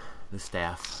staff. The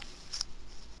staff.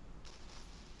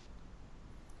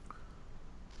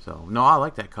 So, no, I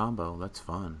like that combo. That's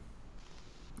fun.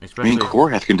 Especially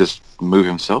Korath can just move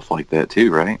himself like that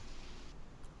too, right?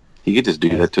 He could just do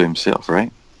that to himself, right?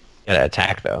 You gotta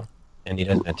attack though, and he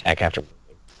doesn't attack after moving.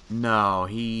 No,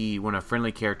 when a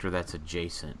friendly character that's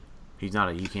adjacent, he's not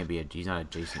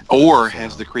adjacent. Or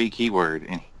has the Kree keyword.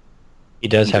 And he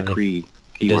does have the Kree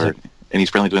keyword, and he's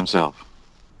friendly to himself.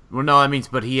 Well, no, that means,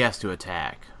 but he has to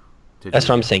attack. That's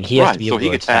what I'm saying. He has to be able to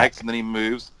attack. So he attacks and then he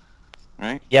moves,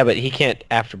 right? Yeah, but he can't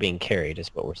after being carried, is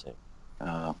what we're saying.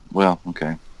 Well,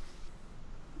 okay.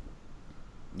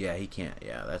 Yeah, he can't.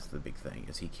 Yeah, that's the big thing,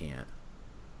 is he can't.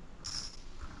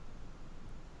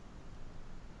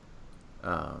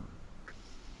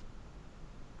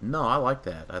 No, I like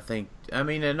that. I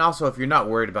mean, and also if you're not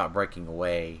worried about breaking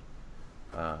away,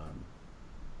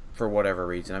 for whatever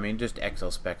reason, I mean, just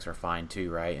exo specs are fine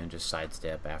too, right? And just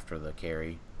sidestep after the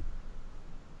carry.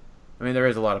 I mean, there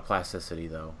is a lot of plasticity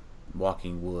though.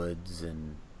 Walking Woods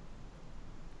and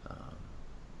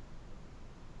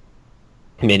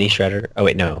Mini Shredder. Oh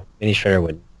wait, no. Mini Shredder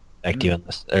wouldn't affect you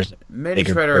unless there's a Mini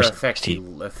bigger Shredder person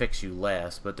affects you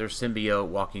less, but there's Symbiote,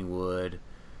 Walking Wood,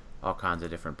 all kinds of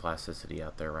different plasticity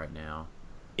out there right now.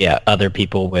 Yeah, other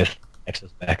people with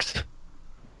exospecs.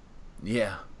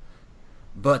 Yeah.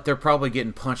 But they're probably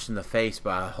getting punched in the face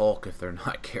by a Hulk if they're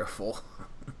not careful.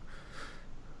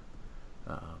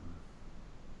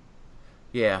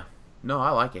 Yeah. No,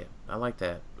 I like it. I like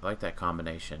that. I like that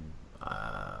combination.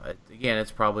 Again,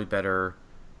 it's probably better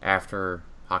after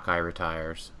Hawkeye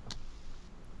retires.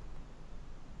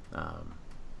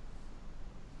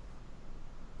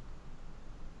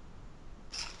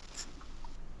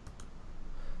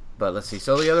 But let's see.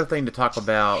 So the other thing to talk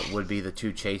about would be the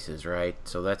two chases, right?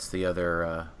 So that's the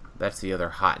other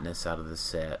hotness out of this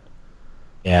set.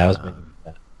 Yeah, I was thinking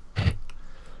that.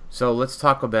 So let's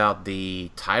talk about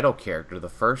the title character, the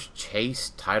first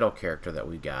chase title character that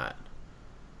we got.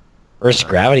 First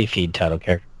gravity feed title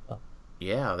character.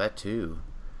 Yeah, that too.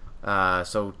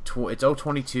 So it's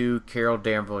 022, Carol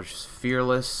Danvers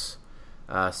Fearless,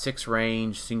 6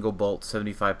 range, single bolt,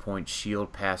 75 point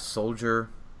shield past soldier,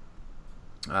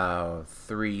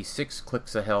 6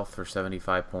 clicks of health for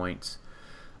 75 points.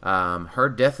 Her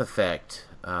death effect,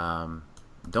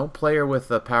 don't play her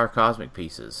with power cosmic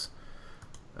pieces.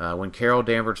 When Carol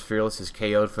Danvers Fearless is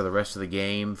KO'd for the rest of the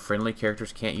game, friendly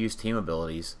characters can't use team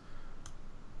abilities.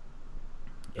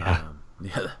 Yeah.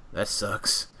 Yeah, that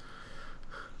sucks.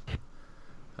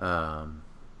 So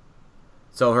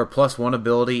her +1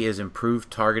 ability is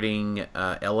improved targeting,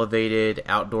 elevated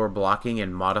outdoor blocking,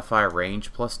 and modify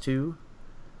range +2.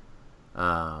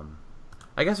 I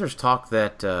guess there's talk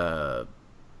that,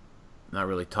 not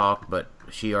really talk, but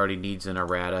she already needs an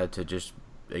errata to just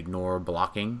ignore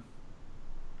blocking.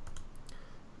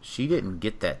 She didn't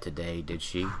get that today, did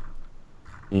she?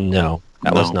 No,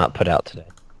 that was not put out today.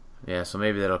 Yeah, so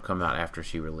maybe that'll come out after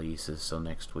she releases, so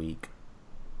next week.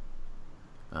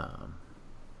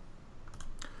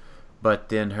 But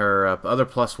then her other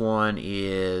 +1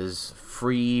 is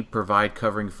free, provide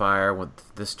covering fire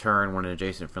with this turn when an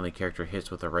adjacent friendly character hits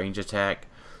with a range attack.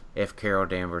 If Carol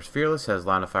Danvers Fearless has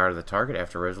line of fire to the target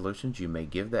after resolutions, you may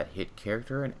give that hit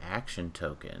character an action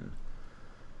token.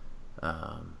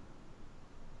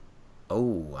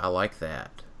 Oh, I like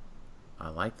that. I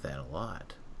like that a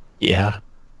lot. Yeah.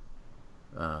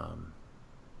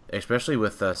 Especially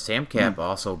with Sam Cap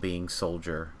also being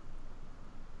soldier.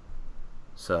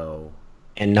 So.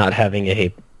 And not having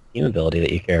a team ability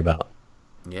that you care about.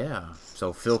 Yeah.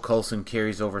 So Phil Coulson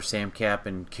carries over Sam Cap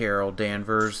and Carol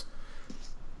Danvers.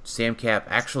 Sam Cap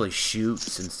actually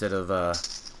shoots instead of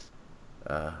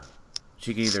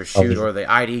she can either shoot or the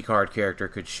ID card character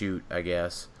could shoot, I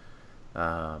guess.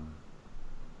 But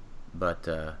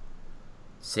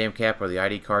Sam Cap or the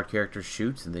ID card character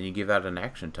shoots, and then you give out an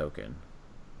action token.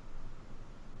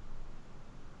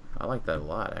 I like that a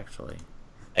lot, actually.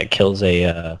 It kills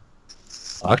a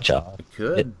Lockjaw. It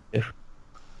could.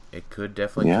 It could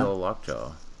definitely kill a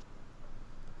Lockjaw.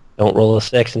 Don't roll a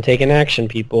 6 and take an action,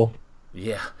 people.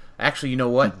 Yeah. Actually, you know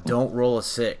what? Don't roll a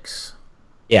 6.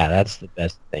 Yeah, that's the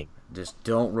best thing. Just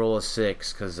don't roll a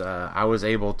 6, because I was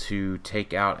able to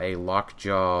take out a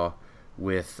Lockjaw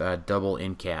with double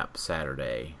in-cap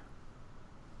Saturday.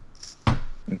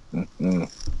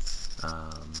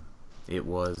 It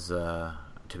was,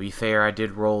 to be fair, I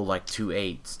did roll like 2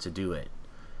 8s to do it.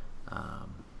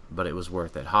 But it was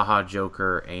worth it. Haha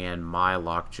Joker and my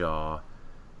Lockjaw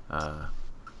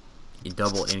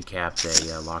double in-capped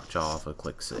a Lockjaw off a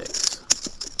click 6.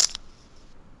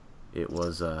 It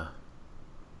was,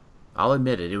 I'll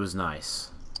admit it was nice.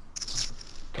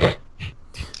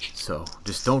 So,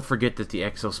 just don't forget that the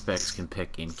Exospecs can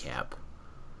pick in-cap.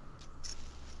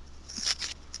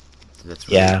 That's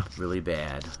really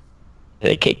bad.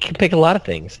 It can pick a lot of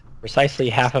things. Precisely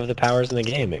half of the powers in the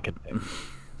game it could pick.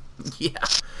 Yeah.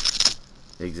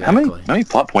 Exactly. How many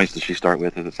plot points does she start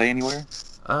with? Does it say anywhere?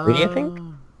 3, I think?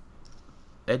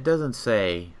 It doesn't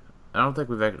say. I don't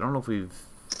know if we've...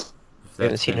 You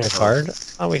haven't seen her card?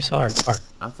 Oh, we saw her card.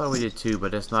 I thought we did too,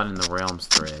 but it's not in the Realms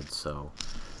thread, so...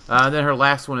 then her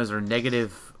last one is her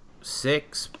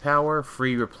 -6 power.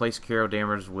 Free, replace Carol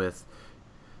Danvers with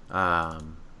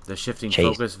the shifting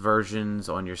focus versions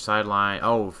on your sideline.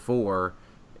 4.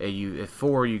 At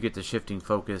 4, you get the shifting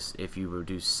focus. If you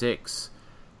reduce 6,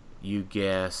 you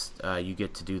get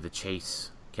to do the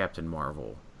chase Captain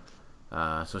Marvel.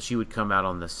 So she would come out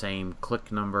on the same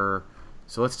click number.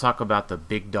 So let's talk about the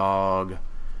big dog,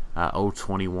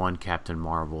 021 Captain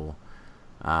Marvel.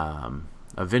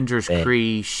 Avengers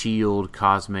Kree, Shield,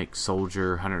 Cosmic,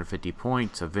 Soldier, 150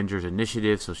 points. Avengers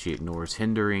Initiative, so she ignores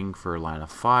hindering for line of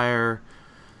fire.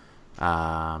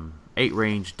 8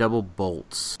 range, double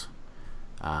bolts.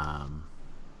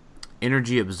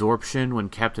 Energy absorption. When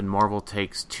Captain Marvel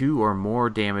takes 2 or more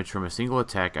damage from a single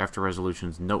attack after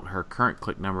resolutions, note her current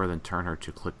click number, then turn her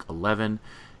to click 11.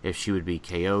 If she would be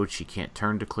KO'd, she can't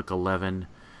turn to click 11.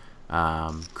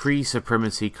 Kree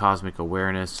Supremacy, Cosmic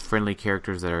Awareness. Friendly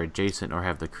characters that are adjacent or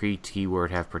have the Kree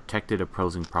keyword have protected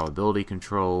opposing probability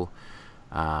control.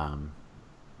 And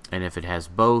if it has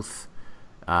both,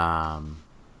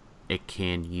 it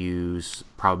can use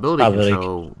probability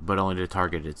control, but only to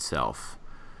target itself.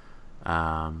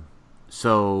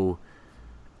 So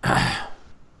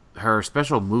her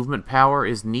special movement power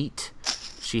is neat.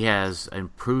 She has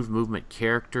improved movement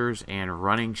characters and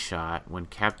running shot. When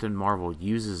Captain Marvel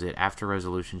uses it after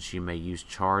resolution, she may use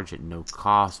charge at no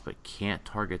cost, but can't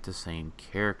target the same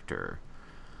character.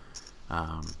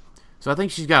 So I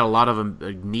think she's got a lot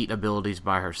of neat abilities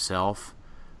by herself.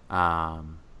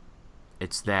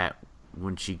 It's that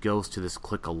when she goes to this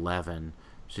click 11,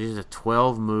 she has a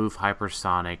 12 move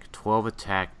hypersonic, 12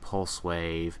 attack pulse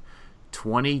wave,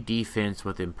 20 defense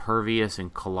with impervious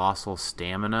and colossal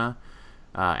stamina.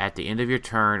 At the end of your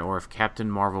turn, or if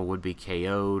Captain Marvel would be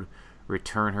KO'd,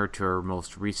 return her to her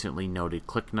most recently noted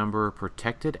click number,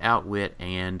 protected outwit,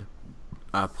 and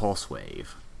pulse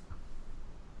wave.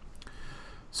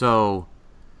 So,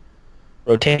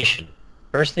 rotation.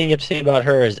 First thing you have to say about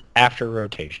her is after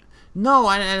rotation. No,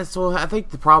 and so I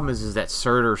think the problem is that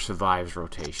Surtur survives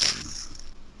rotation.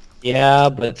 Yeah,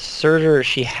 but Surtur,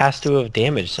 she has to have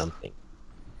damaged something.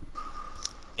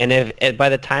 And if by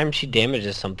the time she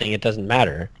damages something, it doesn't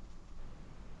matter.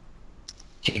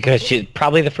 Because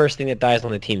probably the first thing that dies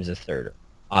on the team is a Surtur,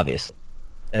 obviously.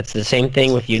 That's the same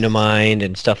thing with Unimind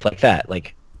and stuff like that.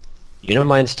 Like,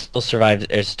 Unimind still survives,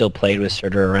 is still played with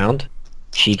Surtur around.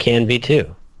 She can be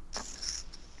too.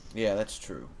 Yeah, that's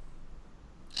true.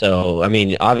 So, I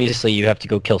mean, obviously you have to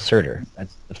go kill Surtur.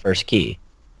 That's the first key.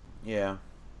 Yeah.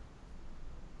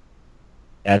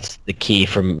 That's the key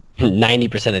from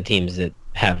 90% of teams that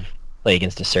have play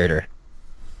against a Surtur.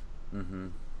 Mm-hmm.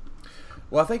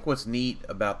 Well, I think what's neat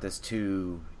about this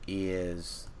too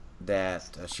is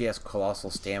that she has colossal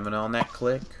stamina on that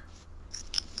click,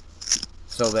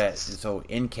 so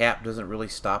in-cap doesn't really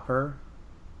stop her,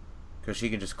 because she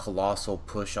can just colossal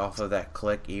push off of that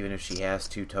click even if she has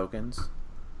 2 tokens.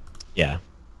 Yeah.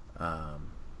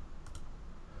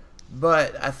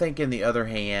 But I think in the other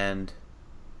hand,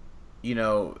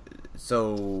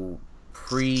 so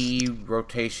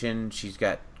pre-rotation, she's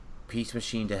got Peace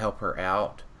Machine to help her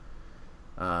out.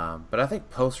 But I think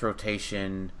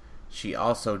post-rotation, she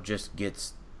also just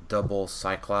gets double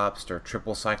Cyclopsed or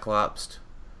triple Cyclopsed.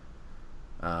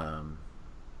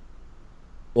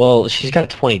 Well, she's got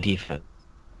 20 defense.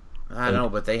 I know,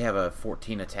 but they have a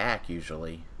 14 attack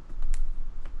usually.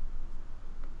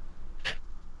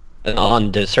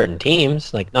 On to certain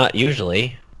teams, like not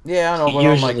usually. Yeah, I know, but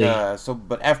usually...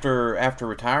 but after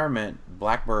retirement,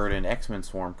 Blackbird and X-Men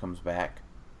Swarm comes back.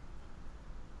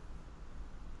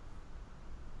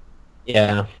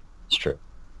 Yeah, it's true.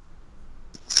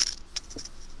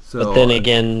 So, but then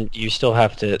again, you still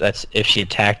have to. That's if she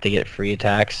attacked to get free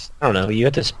attacks. I don't know. You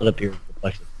have to split up your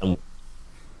reflexes somewhere.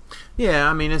 Yeah,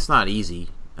 I mean it's not easy.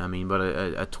 I mean, but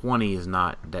a 20 is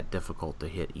not that difficult to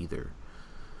hit either.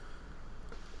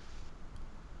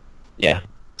 Yeah.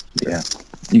 Yeah,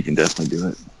 you can definitely do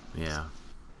it. Yeah.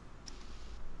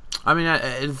 I mean,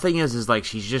 the thing is like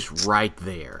she's just right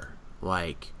there.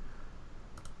 Like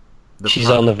she's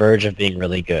on the verge of being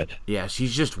really good. Yeah,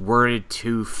 she's just worded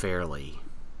too fairly.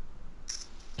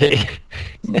 Dan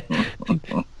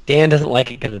doesn't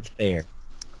like it because it's fair.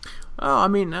 Oh, I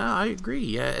mean, I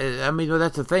agree. I mean,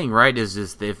 that's the thing, right? Is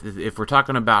if we're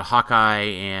talking about Hawkeye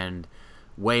and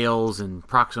Whales and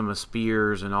Proxima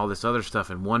Spears and all this other stuff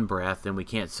in one breath, then we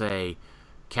can't say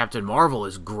Captain Marvel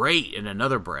is great in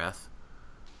another breath,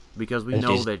 because we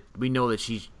know that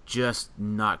she's just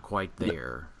not quite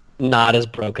there. Not as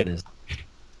broken as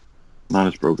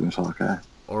Hawkeye.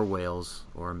 Or Whales,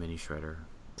 or Mini Shredder,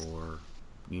 or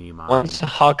Unimind. Once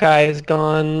Hawkeye is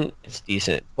gone, it's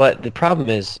decent. But the problem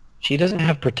is, she doesn't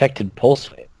have protected Pulse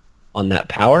Wave on that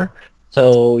power,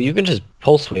 so you can just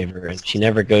Pulse Wave her, and she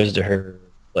never goes to her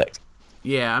click.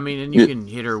 Yeah, I mean, and you can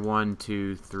hit her 1,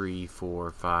 2, 3,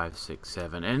 4, 5, 6,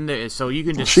 7, and so you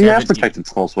can just. She has protected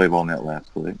pulse wave on that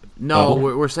last click. No,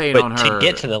 we're saying but on her to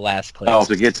get to the last click. Oh,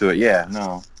 to get to it, yeah,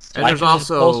 no. And there's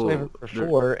also pulse wave for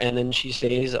 4, and then she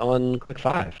stays on click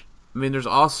 5. I mean, there's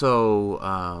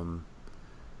also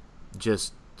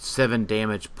just 7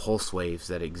 damage pulse waves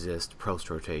that exist post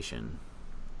rotation.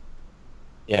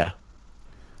 Yeah.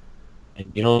 And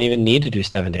you don't even need to do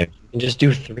 7 damage. You can just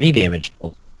do 3 damage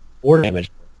pulse, 4 damage.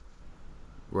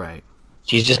 Right.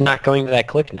 She's just not going to that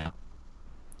click now.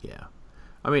 Yeah.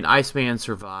 I mean, Iceman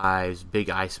survives. Big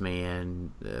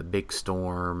Iceman, Big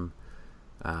Storm.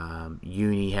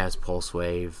 Uni has Pulse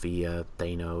Wave via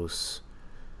Thanos.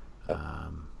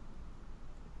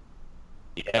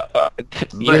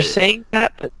 You're saying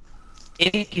that, but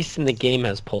any piece in the game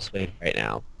has Pulse Wave right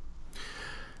now.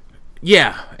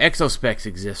 Yeah, Exospecs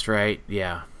exist, right?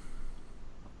 Yeah.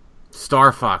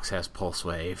 Star Fox has Pulse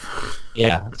Wave.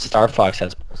 Yeah, Star Fox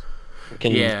has Pulse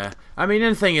Wave. Yeah. I mean,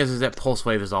 and the thing is that Pulse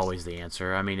Wave is always the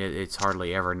answer. I mean, it's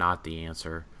hardly ever not the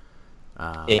answer.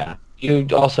 Yeah. You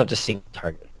also have to sync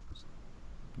target.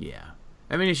 Yeah.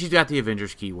 I mean, she's got the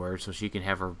Avengers keyword, so she can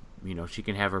have her, she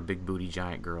can have her big booty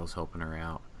giant girls helping her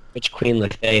out. Which Queen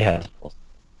Lefay has Pulse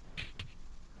Wave?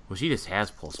 Well, she just has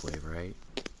Pulse Wave, right?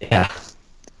 Yeah.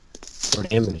 For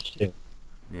damage, too.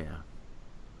 Yeah.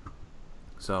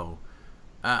 So,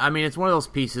 I mean, it's one of those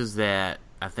pieces that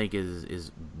I think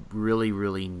is really,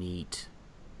 really neat,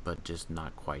 but just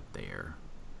not quite there.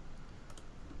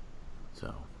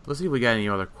 So, let's see if we got any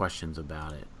other questions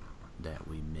about it that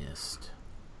we missed.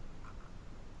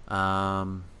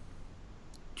 Ronan,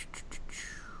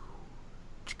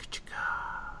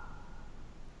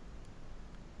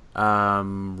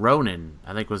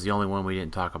 I think, was the only one we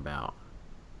didn't talk about.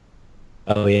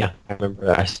 Oh yeah, I remember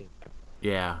that. I see.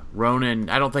 Yeah, Ronan.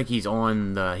 I don't think he's not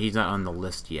on the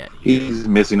list yet. He's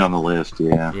missing on the list.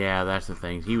 Yeah. Yeah, that's the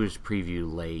thing. He was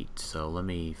previewed late, so let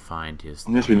me find his.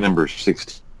 This be number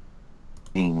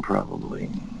 16, probably.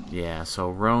 Yeah.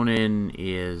 So Ronan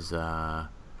is.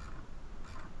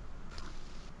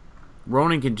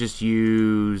 Ronan can just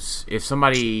use if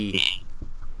somebody.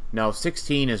 No,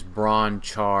 16 is Braun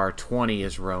Char, 20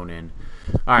 is Ronan.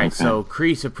 Alright, so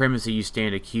Kree Supremacy, you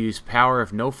stand accused. Power,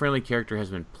 if no friendly character has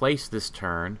been placed this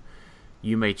turn,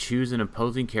 you may choose an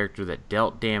opposing character that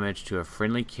dealt damage to a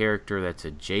friendly character that's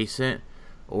adjacent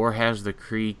or has the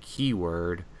Kree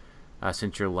keyword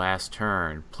since your last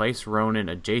turn. Place Ronan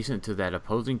adjacent to that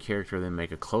opposing character, then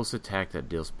make a close attack that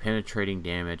deals penetrating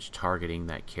damage targeting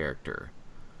that character.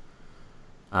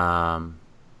 So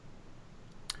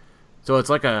it's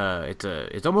like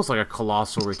it's almost like a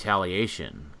colossal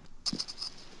retaliation.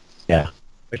 Yeah,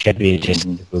 which had to be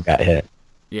adjacent to who got hit.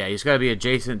 Yeah, he's got to be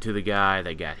adjacent to the guy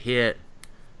that got hit.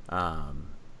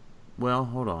 Well,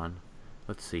 hold on.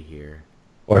 Let's see here.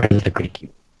 Or has the Greek.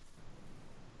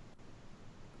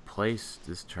 Place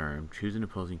this term. Choose an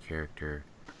opposing character.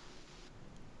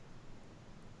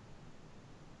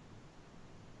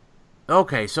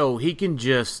 Okay, so he can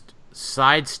just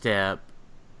sidestep.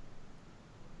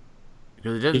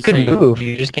 Because it doesn't you can move,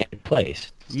 you just can't be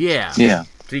placed. Yeah. Yeah.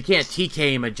 So you can't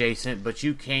TK him adjacent, but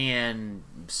you can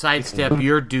sidestep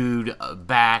your dude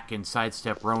back and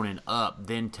sidestep Ronan up,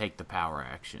 then take the power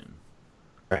action.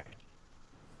 Right.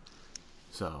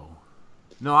 So,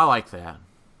 no, I like that.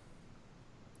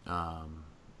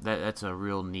 That's a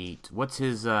real neat. What's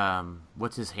his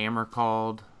hammer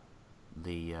called?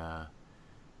 The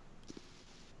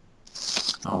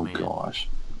Oh man. Gosh.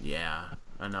 Yeah,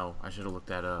 I know. I should have looked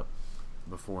that up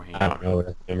beforehand. I don't know what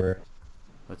his hammer is.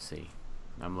 Let's see.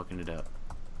 I'm looking it up.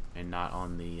 And not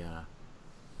on the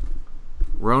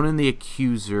Ronan the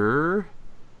Accuser.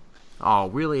 Oh,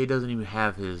 really? It doesn't even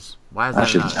have his. Why is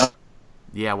that not?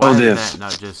 Yeah, why is that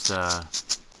not just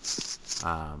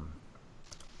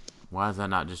why is that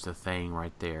not just a thing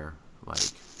right there? Like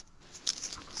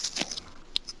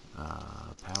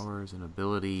powers and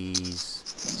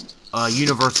abilities.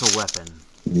 Universal weapon.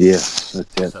 Yes,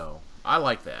 that's it. So I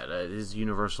like that. His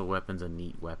universal weapon's a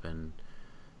neat weapon.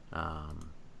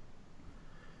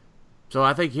 So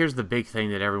I think here's the big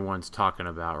thing that everyone's talking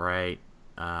about, right?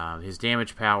 His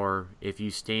damage power. If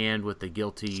you stand with the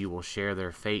guilty, you will share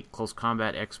their fate. Close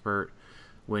combat expert.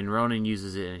 When Ronan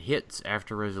uses it and hits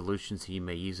after resolutions, he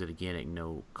may use it again at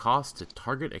no cost to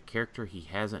target a character he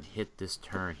hasn't hit this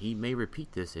turn. He may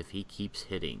repeat this if he keeps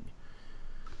hitting.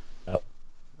 Oh.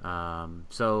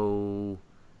 So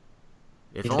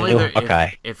if only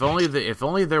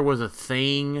there was a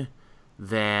thing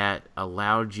that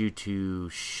allowed you to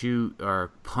shoot or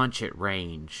punch at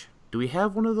range. Do we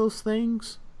have one of those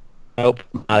things? Nope,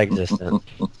 not existent.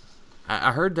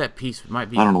 I heard that piece might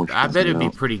be. I don't know what I bet it'd be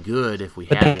about. pretty good if we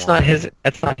But had that's one. not his.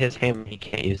 That's not his hammer. He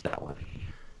can't use that one.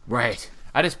 Right.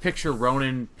 I just picture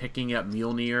Ronan picking up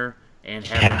Mjolnir and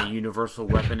having Yeah. the universal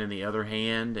weapon in the other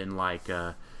hand, and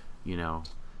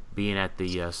being at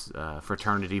the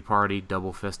fraternity party,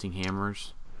 double fisting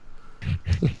hammers.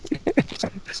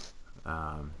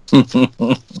 And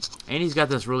he's got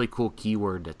this really cool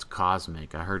keyword that's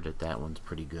cosmic. I heard that one's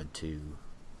pretty good too.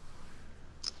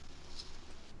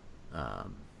 I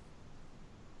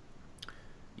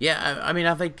mean,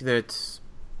 I think that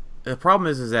the problem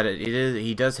is that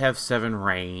he does have 7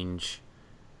 range.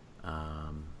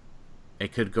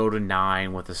 It could go to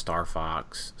 9 with the Star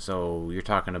Fox. So you're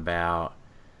talking about.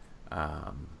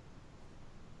 I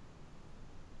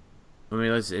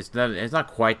mean, it's not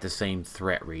quite the same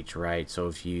threat reach, right? So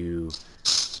if you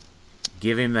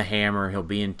give him the hammer, he'll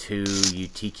be in 2. You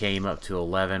TK him up to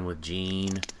 11 with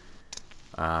Jean.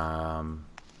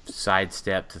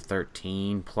 Sidestep to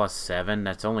 13 plus 7.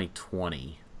 That's only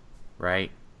 20,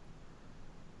 right?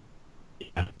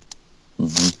 Yeah.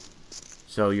 Mm-hmm.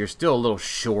 So you're still a little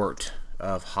short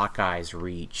of Hawkeye's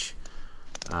reach.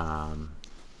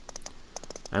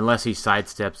 Unless he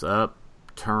sidesteps up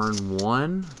turn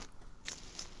 1.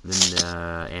 Then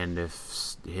and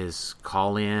if his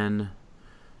call-in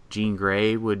Jean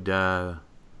Grey would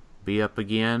be up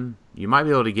again, you might be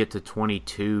able to get to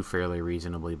 22 fairly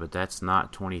reasonably, but that's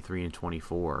not 23 and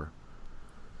 24.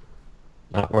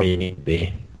 Not where you need to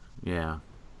be. Yeah.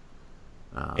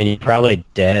 And you're probably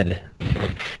dead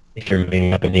if you're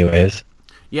moving up anyways.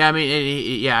 Yeah, I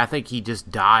mean, I think he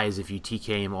just dies if you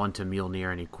TK him onto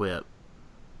Mjolnir and equip.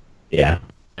 Yeah.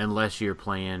 Unless you're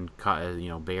playing,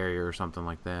 barrier or something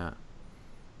like that.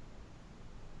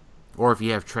 Or if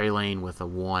you have Trey Lane with a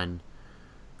 1.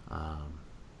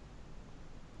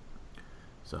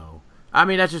 So, I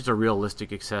mean, that's just a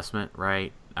realistic assessment,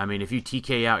 right? I mean, if you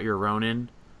TK out your Ronin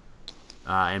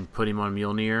and put him on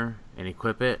Mjolnir and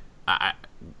equip it, I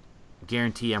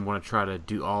guarantee I'm going to try to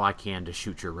do all I can to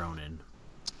shoot your Ronin.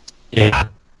 Yeah.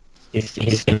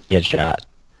 He's going to get shot.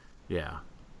 Yeah.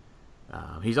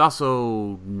 He's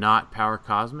also not power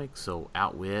cosmic, so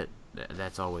outwit,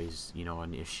 that's always,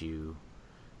 an issue.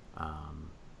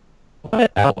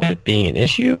 What? Outwit being an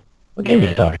issue? What game are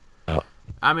you talking about?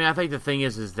 I mean, I think the thing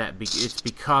is that it's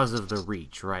because of the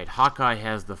reach, right? Hawkeye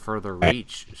has the further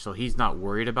reach, so he's not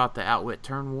worried about the outwit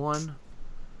turn 1.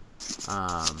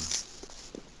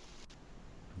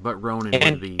 But Ronan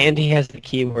would be... And he has the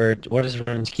keyword... What is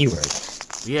Ronan's keyword?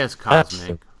 He has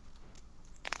cosmic.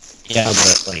 Yeah,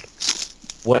 but,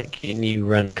 what can you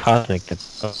run cosmic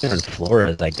that's on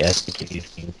Floras, I guess, to give you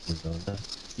things on that?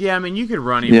 Yeah, I mean, you could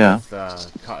run him with,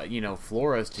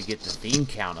 Floras to get the theme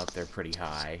count up there pretty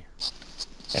high.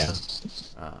 Yeah.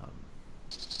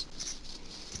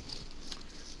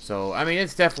 So, I mean,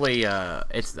 it's definitely, I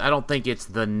don't think it's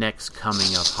the next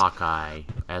coming of Hawkeye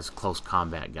as close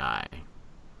combat guy.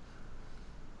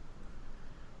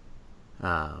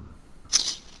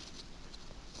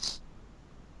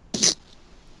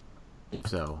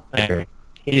 So. I agree.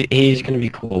 He's going to be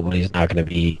cool, but he's not going to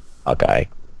be Hawkeye.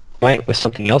 Might with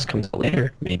something else comes out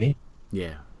later, maybe.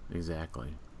 Yeah, exactly.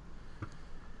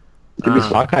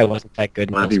 Hawkeye wasn't that good.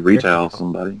 Might be retail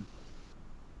somebody.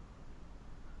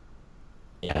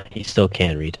 Yeah, he still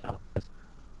can retail.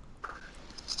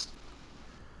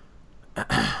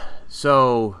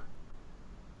 So,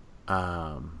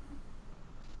 so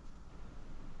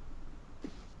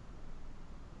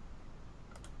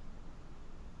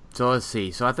let's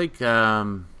see. So I think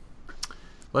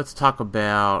let's talk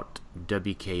about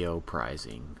WKO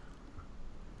pricing.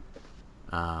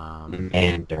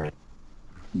 And Durant.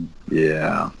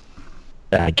 Yeah.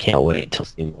 I can't wait to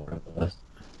see more of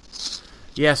this.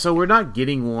 Yeah, so we're not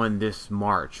getting one this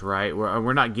March, right?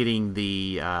 We're not getting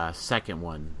the second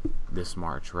one this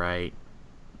March, right?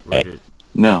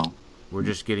 No. We're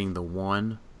just getting the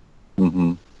one.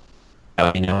 Mm-hmm.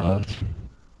 That we know of.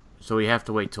 So we have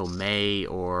to wait till May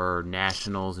or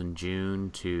Nationals in June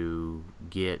to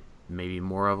get maybe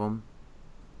more of them?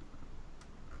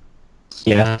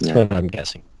 Yeah, that's what I'm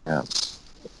guessing. Yeah.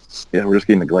 Yeah, we're just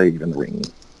getting the glaive and the ring.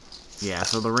 Yeah,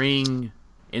 so the ring,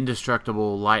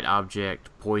 indestructible, light object,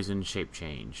 poison, shape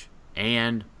change.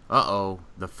 And,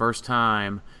 the first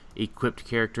time, equipped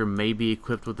character may be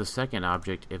equipped with a second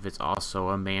object if it's also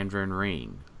a Mandarin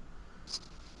ring.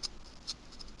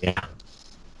 Yeah.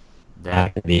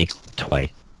 That can be twice.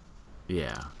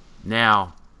 Yeah.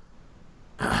 Now,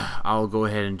 I'll go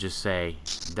ahead and just say,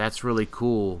 that's really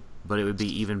cool, but it would be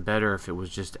even better if it was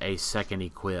just a second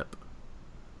equip.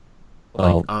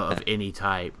 Well, of any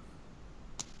type.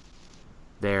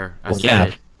 There, I well, said yeah.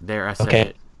 it. There, I said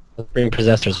okay. it. Let's bring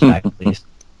Possessors back, please.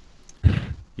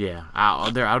 Yeah,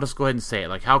 I'll just go ahead and say it.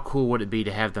 Like, how cool would it be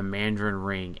to have the Mandarin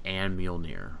Ring and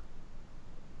Mjolnir?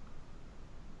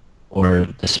 Or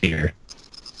the Spear.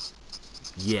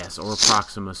 Yes, or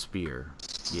Proxima Spear.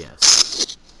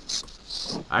 Yes.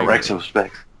 Rexo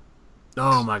Specs.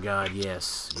 Oh my god,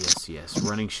 yes.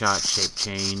 Running shot, shape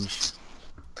change.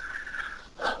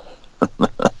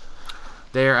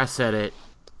 There, I said it.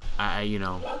 I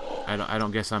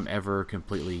don't guess I'm ever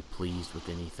completely pleased with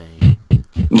anything.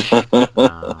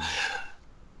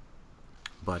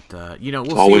 But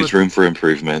we'll always see room for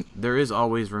improvement. There is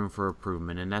always room for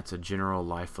improvement, and that's a general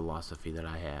life philosophy that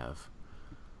I have.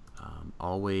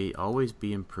 Always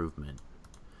be improvement.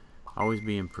 Always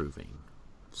be improving.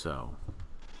 So.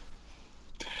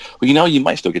 Well, you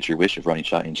might still get your wish of running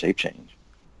shot and shape change.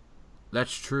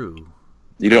 That's true.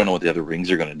 You don't know what the other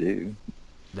rings are going to do.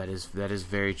 That is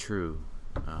very true.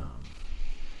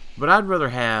 But I'd rather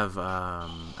have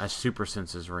a Super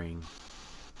Senses ring.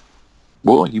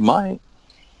 Well, you might.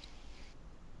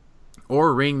 Or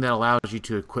a ring that allows you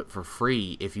to equip for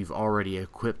free if you've already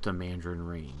equipped a Mandarin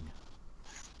ring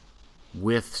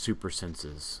with Super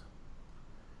Senses.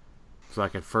 So I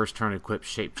could first turn equip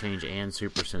Shape Change and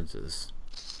Super Senses.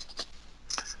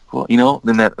 Well,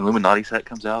 then that Illuminati set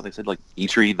comes out. They said, like,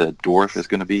 Eitri, the dwarf, is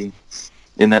going to be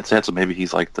in that set, so maybe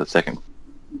he's, like, the second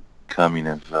coming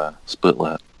of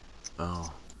Splitlap.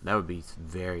 Oh, that would be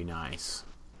very nice.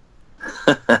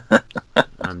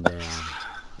 I'm down.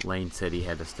 Lane said he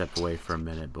had to step away for a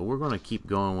minute, but we're going to keep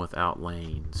going without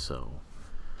Lane, so...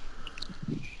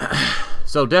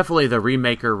 So definitely the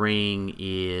Remaker ring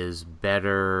is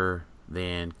better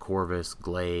than Corvus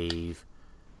Glaive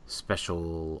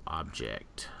special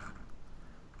object.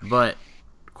 But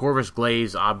Corvus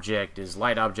Glaive's object is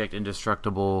light object,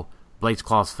 indestructible, Blades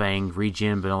Claw's Fang,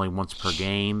 regen but only once per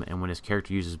game, and when his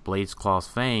character uses Blades Claw's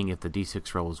Fang, if the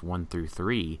d6 roll is 1 through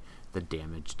 3, the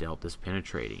damage dealt is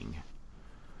penetrating.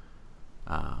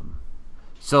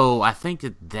 So I think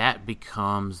that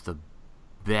becomes the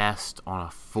best on a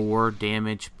 4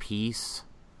 damage piece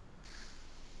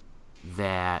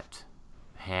that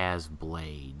has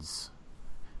blades.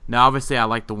 Now, obviously, I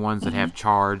like the ones that have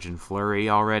charge and flurry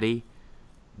already,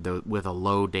 with a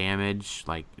low damage,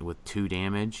 like with 2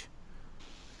 damage.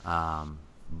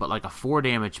 But like a 4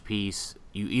 damage piece,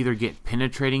 you either get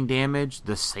penetrating damage,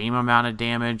 the same amount of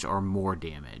damage, or more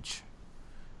damage.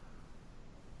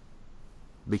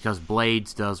 Because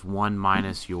blades does 1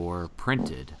 minus your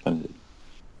printed.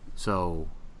 So,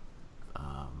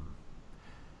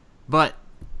 but,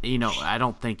 I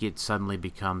don't think it suddenly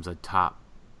becomes a top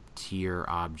tier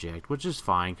object, which is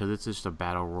fine because it's just a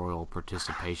Battle Royal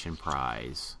participation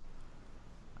prize.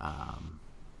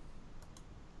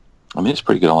 It's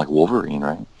pretty good on, like, Wolverine,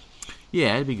 right?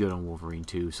 Yeah, it'd be good on Wolverine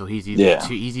too. So he's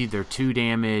either 2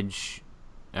 damage,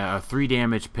 3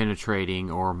 damage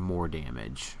penetrating, or more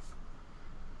damage.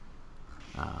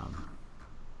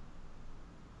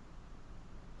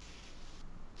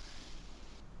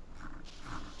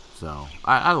 So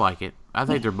I like it. I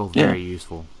think they're both very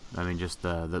useful. I mean, just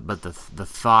but the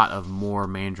thought of more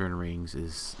Mandarin rings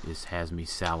has me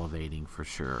salivating for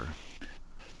sure.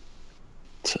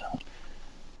 It's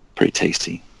pretty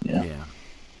tasty. Yeah.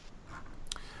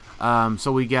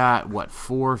 So we got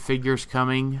 4 figures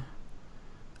coming.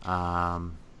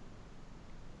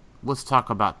 Let's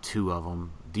talk about 2 of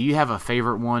them. Do you have a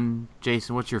favorite one,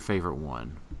 Jason? What's your favorite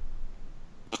one?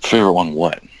 Favorite one?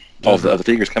 What? The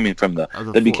figures coming from the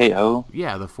WKO.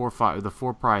 Yeah, the 4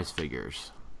 prize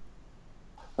figures.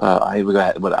 We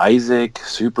got Isaac,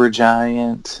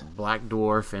 Supergiant, Black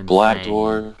Dwarf, and Black Thane.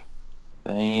 Dwarf,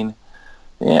 Thane.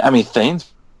 Yeah,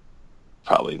 Thane's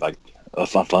probably like a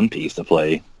fun piece to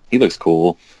play. He looks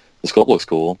cool. The sculpt looks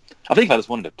cool. I think if I just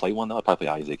wanted to play one though, I'd probably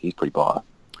play Isaac. He's pretty boss.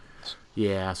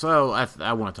 Yeah, so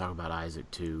I want to talk about Isaac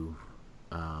too.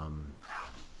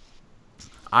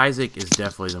 Isaac is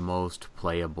definitely the most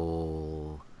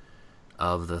playable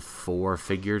of the 4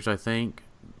 figures, I think.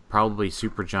 Probably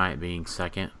Supergiant being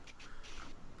second.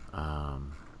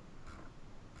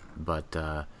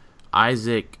 But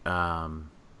Isaac,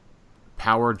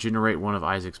 power generate one of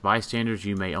Isaac's bystanders.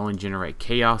 You may only generate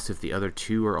chaos if the other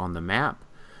 2 are on the map.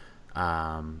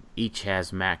 Each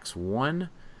has max 1.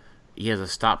 He has a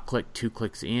stop click 2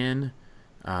 clicks in.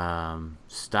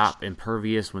 Stop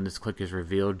impervious when this click is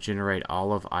revealed. Generate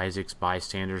all of Isaac's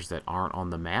bystanders that aren't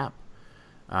on the map.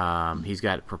 He's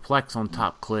got perplex on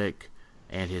top click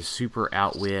and his super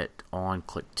outwit on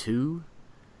click 2.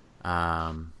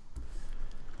 And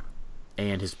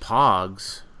his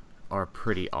pogs are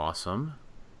pretty awesome.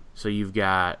 So you've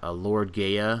got a Lord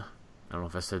Gaia, I don't know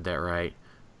if I said that right,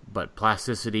 but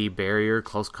Plasticity, Barrier,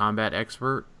 Close Combat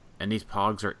Expert, and these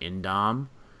Pogs are Indom.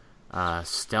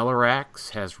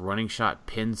 Stellarex has Running Shot,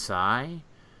 Pin Psi,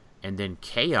 and then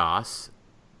Chaos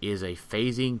is a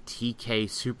Phasing TK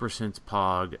Super Sense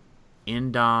Pog,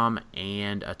 Indom,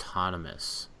 and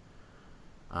Autonomous.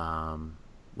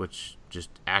 Which just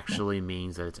actually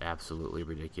means that it's absolutely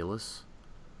ridiculous.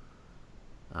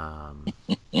 And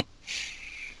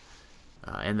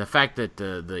the fact that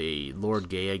the Lord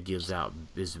Gaia gives out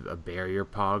is a Barrier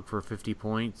Pog for 50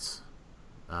 points.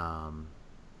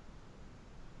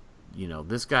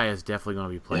 This guy is definitely going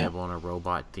to be playable in a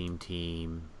robot-themed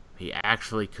team. He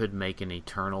actually could make an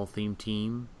Eternal-themed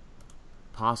team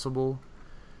possible.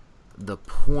 The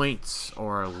points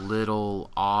are a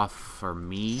little off for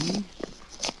me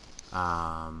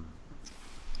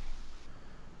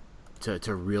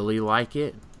to really like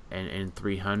it and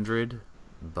 300,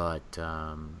 but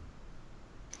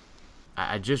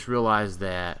I just realized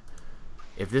that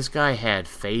if this guy had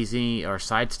phasing or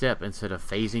sidestep instead of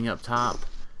phasing up top,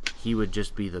 he would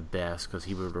just be the best because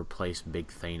he would replace Big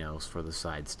Thanos for the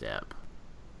sidestep.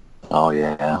 Oh,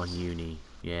 yeah. On Uni,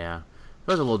 yeah.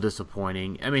 That was a little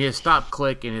disappointing. I mean, his stop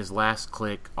click and his last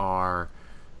click are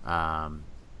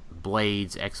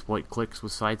Blade's exploit clicks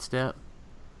with sidestep.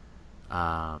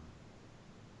 So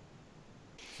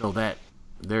that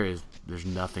there's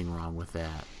nothing wrong with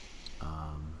that.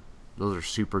 Those are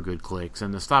super good clicks,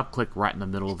 and the stop click right in the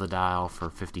middle of the dial for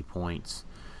 50 points.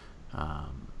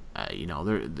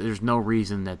 There's no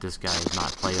reason that this guy is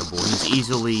not playable. He's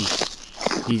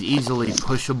easily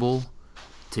pushable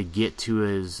to get to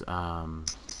his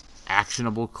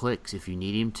actionable clicks if you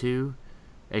need him to,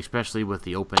 especially with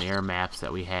the open air maps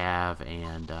that we have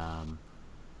and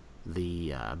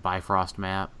the Bifrost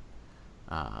map.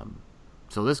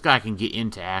 So this guy can get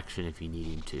into action if you need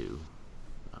him to,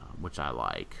 which I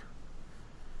like.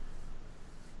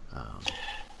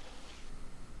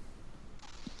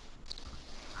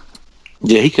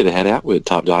 Yeah, he could have had Outwit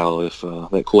top dial if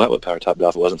that cool Outwit power top dial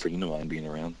if it wasn't for Unimind being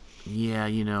around. Yeah,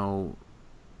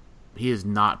 he is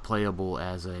not playable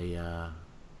as a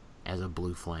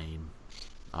Blue Flame.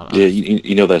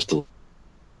 Yeah, that's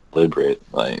deliberate.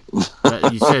 Like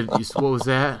you said, what was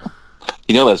that?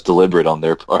 That's deliberate on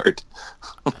their part.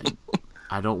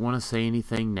 I don't want to say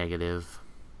anything negative,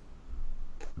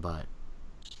 but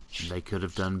they could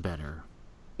have done better.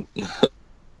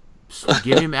 So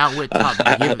give him Outwit top.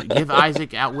 Give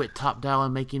Isaac Outwit top dial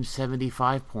and make him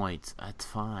 75 points. That's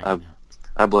fine.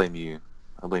 I blame you.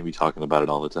 I blame you talking about it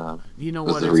all the time. You know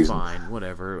what? It's fine.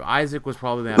 Whatever. Isaac was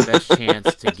probably my best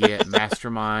chance to get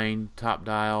Mastermind top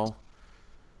dial.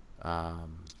 I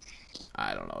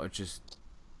don't know. It's just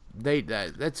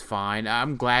that's fine.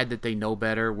 I'm glad that they know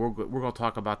better. We're going to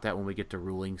talk about that when we get to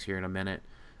rulings here in a minute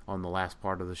on the last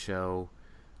part of the show.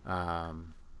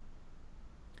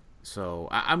 So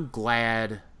I'm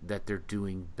glad that they're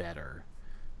doing better.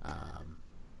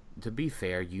 To be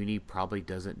fair, Uni probably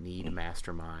doesn't need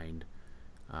Mastermind.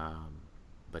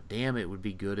 But damn, it would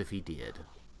be good if he did.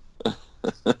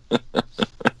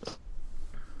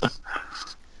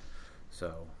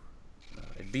 So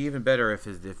it'd be even better if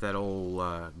that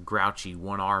old grouchy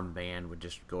one-armed man would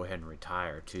just go ahead and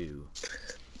retire too.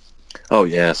 Oh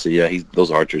yeah, so yeah,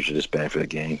 those archers are just bad for the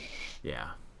game.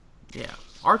 Yeah.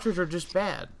 Archers are just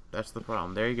bad. That's the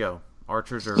problem. There you go.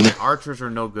 Archers are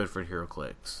no good for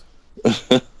HeroClix.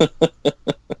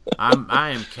 I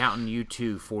am counting you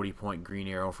too, 40-point Green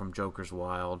Arrow from Joker's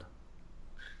Wild.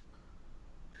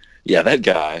 Yeah, that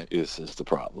guy is the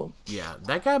problem. Yeah,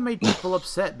 that guy made people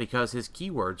upset because his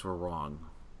keywords were wrong.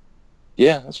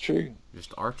 Yeah, that's true.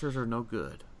 Just archers are no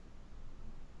good.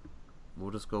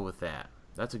 We'll just go with that.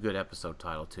 That's a good episode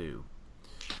title too.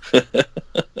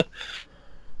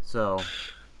 So,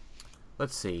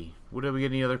 let's see. Do we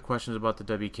get any other questions about the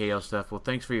WKO stuff? Well,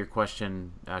 thanks for your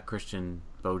question, Christian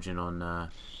Bojan, on the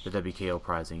WKO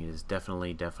prizing. It is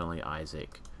definitely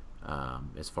Isaac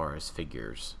as far as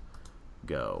figures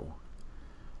go.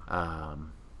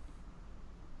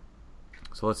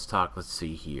 So let's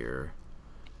see here.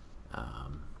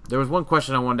 There was one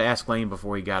question I wanted to ask Lane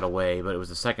before he got away, but it was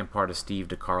the second part of Steve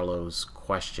DiCarlo's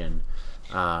question.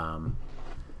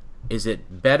 Is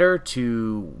it better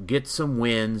to get some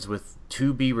wins with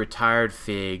to-be-retired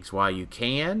figs while you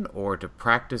can, or to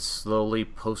practice slowly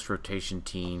post-rotation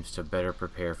teams to better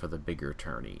prepare for the bigger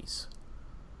tourneys?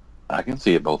 I can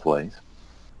see it both ways.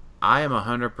 I am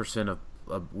 100%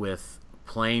 with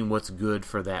playing what's good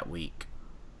for that week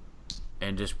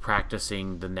and just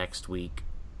practicing the next week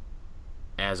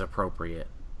as appropriate.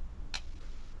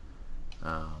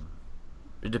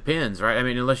 It depends, right? I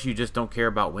mean, unless you just don't care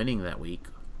about winning that week.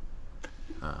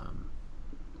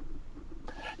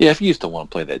 Yeah, if you used to want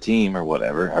to play that team or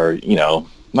whatever, or,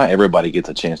 not everybody gets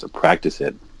a chance to practice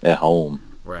it at home.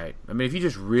 Right. I mean, if you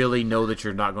just really know that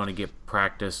you're not going to get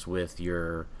practice with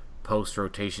your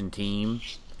post-rotation team,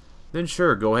 then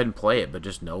sure, go ahead and play it, but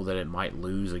just know that it might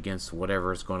lose against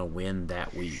whatever is going to win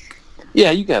that week.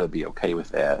 Yeah, you got to be okay with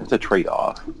that. It's a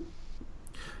trade-off.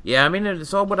 Yeah, I mean,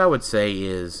 so what I would say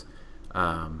is,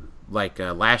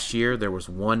 last year, there was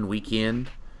one weekend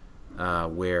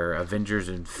where Avengers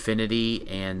Infinity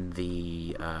and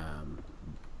the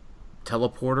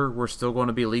Teleporter were still going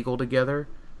to be legal together.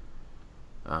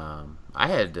 I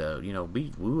had,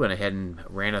 we went ahead and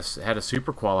had a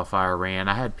super qualifier ran.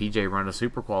 I had PJ run a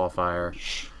super qualifier.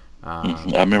 I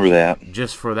remember that.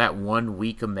 Just for that 1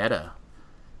 week of meta.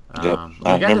 Yep,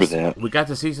 I remember that. We got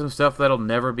to see some stuff that'll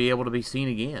never be able to be seen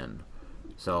again.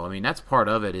 So, I mean, that's part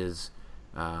of it is,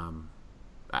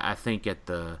 I think at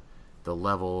the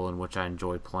level in which I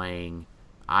enjoy playing,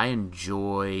 I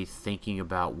enjoy thinking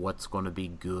about what's going to be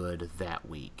good that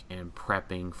week and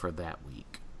prepping for that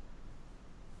week.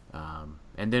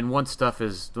 And then when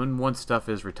one stuff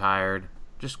is retired,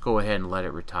 just go ahead and let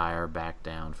it retire back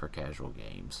down for casual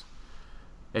games.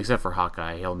 Except for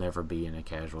Hawkeye, he'll never be in a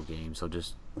casual game, so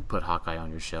just put Hawkeye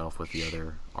on your shelf with the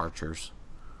other archers.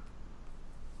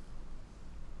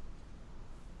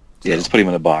 Yeah, just put him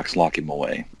in a box, lock him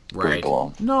away. Right.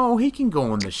 No, he can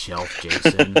go on the shelf,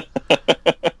 Jason.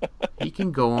 He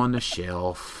can go on the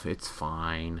shelf. It's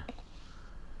fine.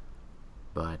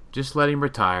 But just let him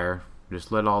retire. Just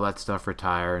let all that stuff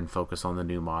retire and focus on the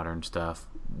new modern stuff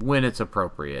when it's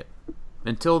appropriate.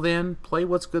 Until then, play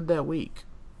what's good that week.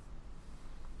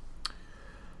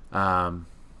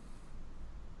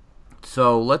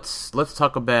 So let's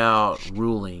talk about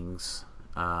rulings.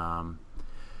 And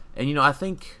I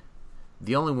think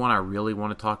the only one I really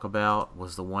want to talk about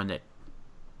was the one that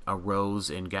arose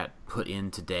and got put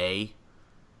in today.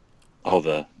 Oh,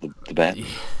 the bat.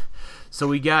 So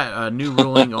we got a new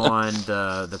ruling on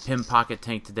the Pim Pocket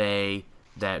tank today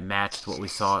that matched what we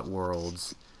saw at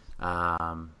Worlds.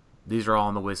 These are all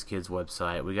on the WizKids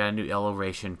website. We got a new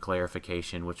elevation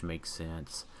clarification, which makes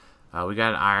sense. We got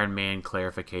an Iron Man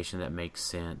clarification that makes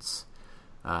sense.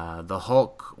 The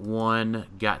Hulk one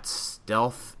got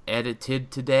stealth edited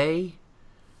today.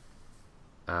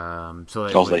 So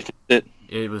they fixed it?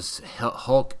 It was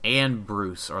Hulk and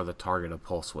Bruce are the target of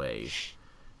Pulse Wave.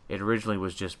 It originally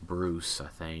was just Bruce, I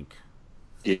think.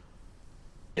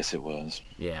 Yes, it was.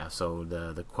 Yeah, so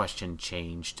the question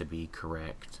changed to be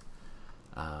correct.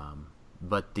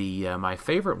 But my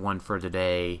favorite one for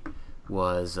today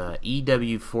was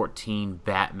EW14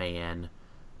 Batman.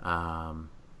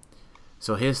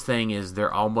 So his thing is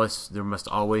there must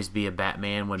always be a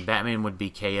Batman. When Batman would be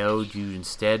KO'd, you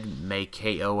instead may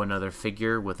KO another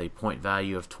figure with a point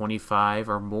value of 25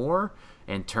 or more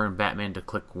and turn Batman to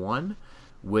click 1,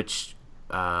 which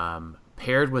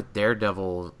paired with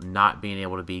Daredevil not being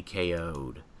able to be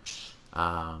KO'd.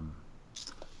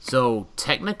 So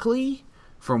technically,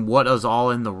 from what is all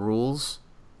in the rules,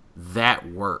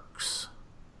 that works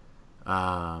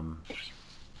as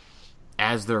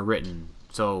they're written.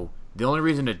 So the only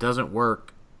reason it doesn't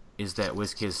work is that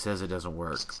WizKids says it doesn't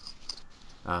work.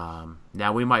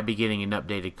 Now we might be getting an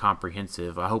updated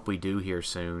comprehensive. I hope we do here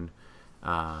soon.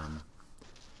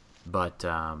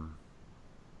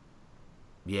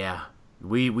 Yeah,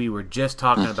 we were just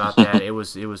talking about that. It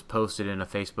was posted in a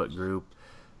Facebook group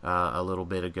a little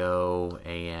bit ago,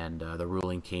 and the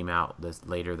ruling came out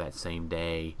later that same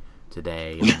day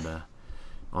today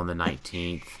on the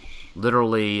 19th.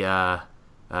 Literally,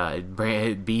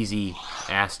 Beezy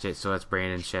asked it, so that's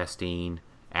Brandon Chastain,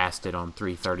 asked it on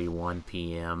 3:31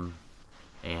 p.m.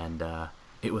 and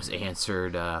it was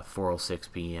answered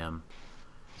 4:06 p.m.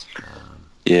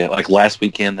 Yeah, like last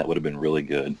weekend, that would have been really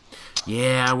good.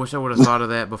 Yeah, I wish I would have thought of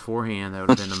that beforehand. That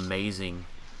would have been amazing.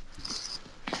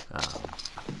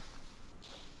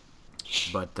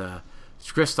 But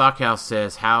Chris Stockhouse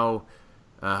says, how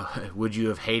would you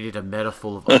have hated a meta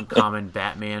full of uncommon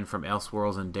Batman from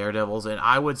Elseworlds and Daredevils? And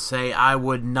I would say I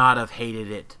would not have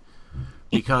hated it,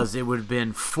 because it would have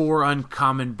been 4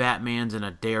 uncommon Batmans and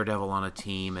a Daredevil on a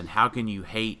team, and how can you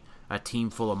hate a team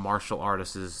full of martial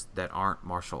artists that aren't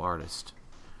martial artists?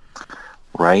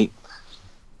 Right.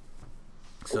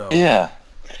 So yeah,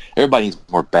 everybody needs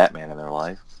more Batman in their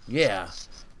life. Yeah,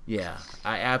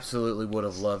 I absolutely would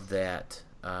have loved that.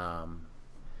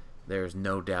 There's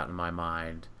no doubt in my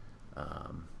mind.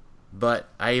 But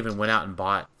I even went out and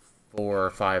bought 4 or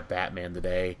 5 Batman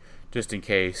today, just in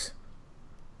case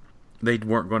they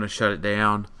weren't going to shut it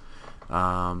down.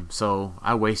 So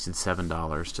I wasted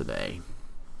 $7 today.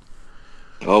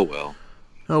 Oh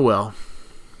well.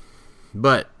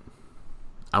 But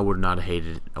I would not have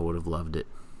hated it. I would have loved it.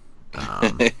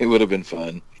 It would have been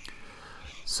fun.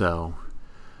 So,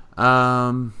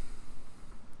 I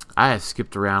have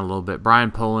skipped around a little bit.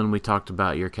 Brian Poland, we talked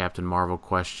about your Captain Marvel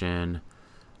question.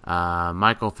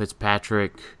 Michael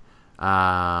Fitzpatrick,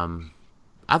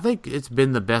 I think it's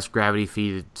been the best gravity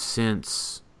feed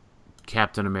since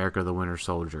Captain America: The Winter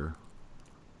Soldier.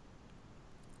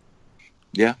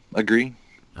 Yeah, agree.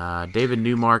 David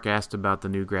Newmark asked about the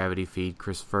new gravity feed.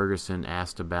 Chris Ferguson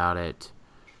asked about it.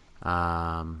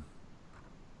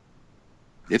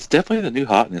 It's definitely the new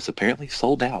hotness. Apparently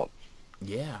sold out.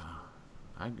 Yeah,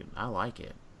 I like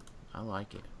it. I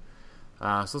like it.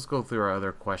 So let's go through our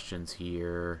other questions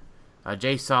here.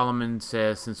 Jay Solomon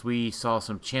says, since we saw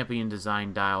some champion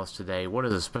design dials today, what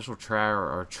is a special trait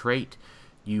or trait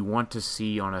you want to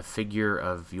see on a figure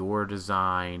of your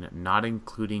design, not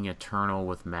including Eternal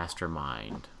with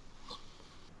Mastermind?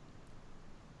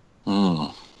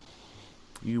 Mm.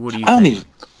 What do you think?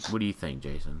 What do you think,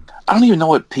 Jason? I don't even know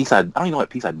what piece I'd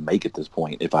make at this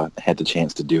point if I had the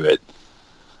chance to do it.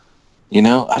 You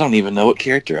know, I don't even know what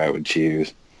character I would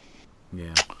choose.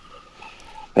 Yeah.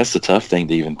 That's the tough thing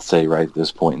to even say right at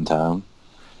this point in time.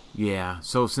 Yeah,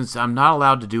 so since I'm not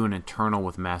allowed to do an Eternal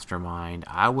with Mastermind,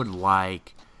 I would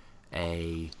like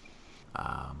a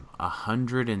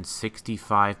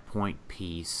 165-point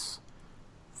piece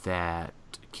that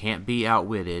can't be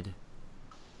outwitted,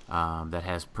 that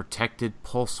has protected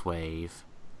Pulse Wave,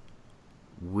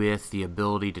 with the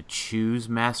ability to choose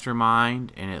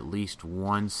Mastermind and at least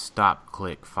one stop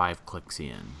click 5 clicks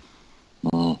in.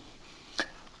 Mm.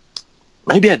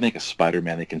 Maybe I'd make a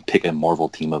Spider-Man that can pick a Marvel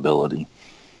team ability.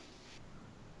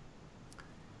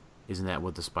 Isn't that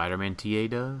what the Spider-Man TA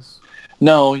does?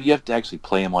 No, you have to actually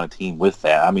play him on a team with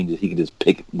that. I mean, he can just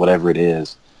pick whatever it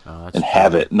is and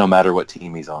have it, no matter what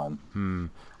team he's on.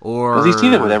 Or because he's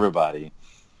seen it with everybody.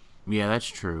 Yeah, that's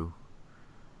true.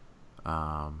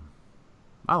 I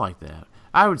like that.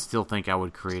 I would still think I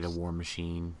would create a War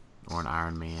Machine or an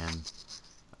Iron Man.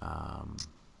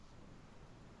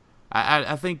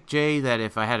 I think, Jay, that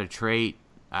if I had a trait,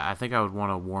 I think I would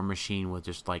want a War Machine with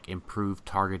just like improved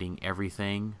targeting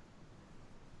everything.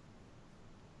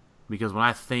 Because when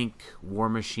I think War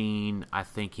Machine, I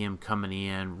think him coming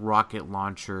in, rocket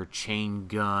launcher, chain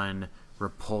gun,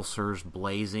 repulsors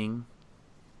blazing.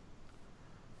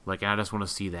 Like, I just want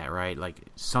to see that, right? Like,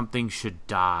 something should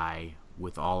die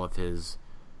with all of his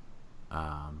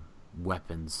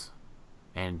weapons.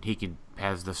 And he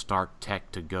has the Stark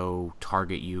tech to go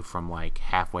target you from, like,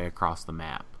 halfway across the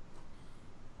map.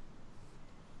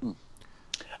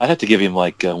 I'd have to give him,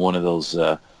 like, one of those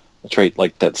trait,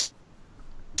 like that's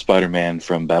Spider-Man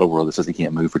from Battleworld that says he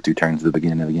can't move for 2 turns at the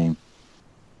beginning of the game.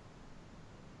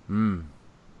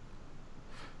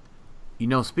 You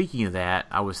know, speaking of that,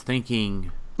 I was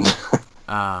thinking,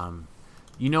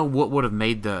 you know what would have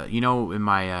made in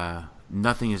my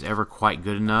nothing is ever quite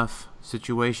good enough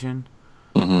situation?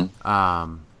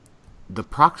 Mm-hmm. The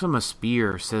Proxima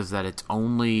Spear says that it's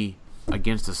only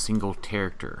against a single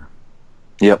character.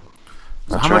 Yep.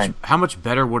 So how much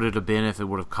better would it have been if it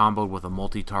would have comboed with a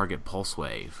multi-target Pulse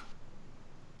Wave?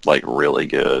 Like, really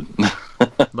good.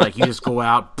 Like, you just go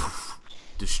out, poof,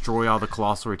 destroy all the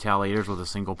Colossal Retaliators with a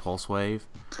single Pulse Wave.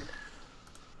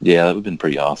 Yeah, that would have been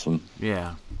pretty awesome.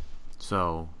 Yeah.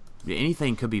 So,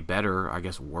 anything could be better, I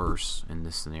guess worse, in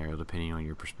this scenario, depending on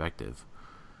your perspective.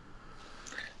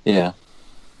 Yeah.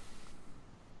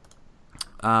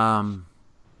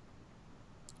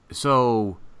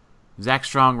 So, Zach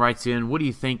Strong writes in, what do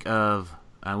you think of,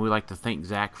 and we'd like to thank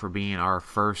Zach for being our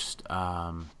first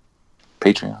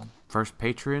Patreon. First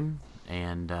patron,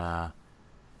 and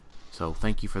so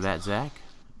thank you for that, Zach.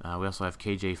 We also have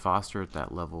KJ Foster at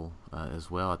that level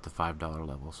as well, at the $5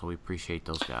 level, so we appreciate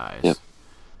those guys. Yep.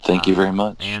 Thank you very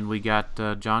much. And we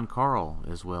got John Carl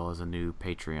as well as a new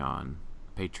patron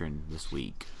this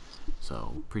week,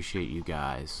 so appreciate you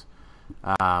guys.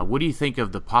 What do you think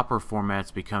of the Pauper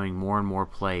formats becoming more and more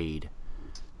played?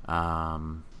 I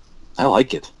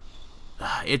like it.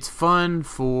 It's fun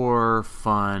for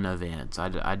fun events.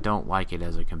 I don't like it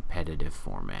as a competitive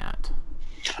format.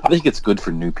 I think it's good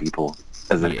for new people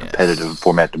as a competitive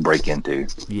format to break into.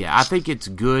 Yeah, I think it's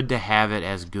good to have it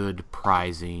as good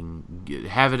prizing.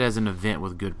 Have it as an event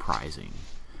with good prizing.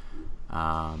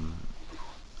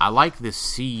 I like the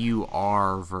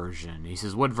CUR version. He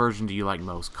says, what version do you like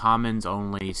most? Commons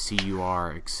only,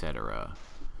 CUR, etc.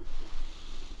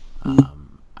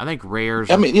 I think rares.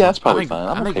 I mean, yeah, that's probably fine.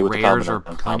 I think rares are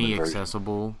plenty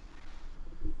accessible.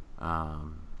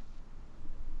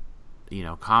 You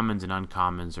know, commons and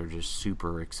uncommons are just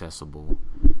super accessible.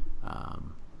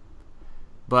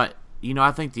 But you know,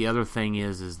 I think the other thing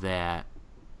is that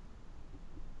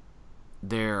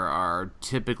there are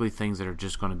typically things that are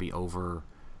just going to be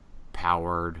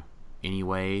overpowered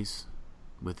anyways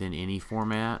within any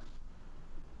format.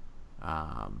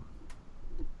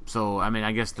 So, I mean,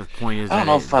 I guess the point is I don't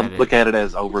know if I look at it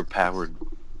as overpowered.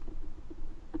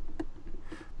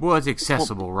 Well, it's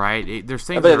accessible, right? There's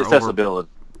things I bet that are accessibility.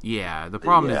 Yeah, the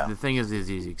problem Yeah. is the thing is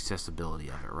the accessibility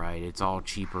of it, right? It's all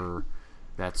cheaper,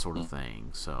 that sort of thing.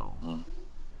 So,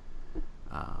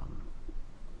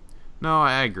 no,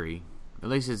 I agree. At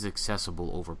least it's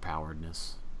accessible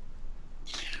overpoweredness.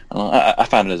 I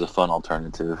find it as a fun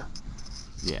alternative.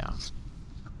 Yeah.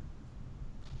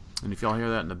 And if y'all hear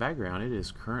that in the background, it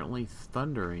is currently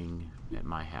thundering at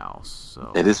my house.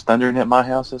 So It is thundering at my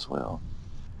house as well.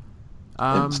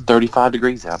 It's 35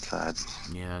 degrees outside.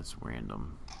 Yeah, that's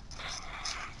random.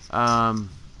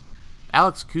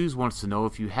 Alex Coos wants to know,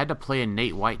 if you had to play a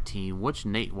Nate White team, which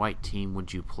Nate White team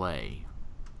would you play?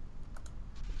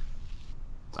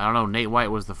 I don't know. Nate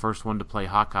White was the first one to play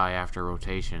Hawkeye after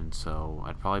rotation, so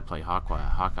I'd probably play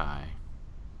Hawkeye.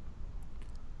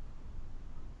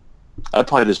 I'd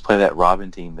probably just play that Robin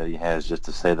team that he has just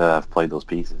to say that I've played those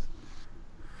pieces.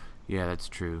 Yeah, that's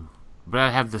true. But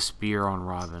I'd have the spear on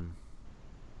Robin.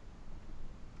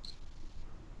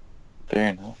 Fair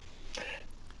enough.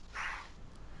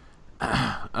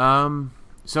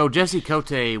 So Jesse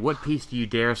Cote, what piece do you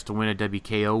dare us to win a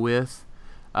WKO with?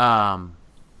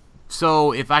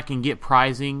 So if I can get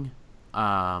prizing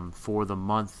for the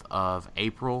month of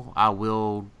April, I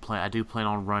do plan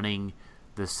on running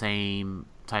the same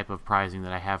type of prizing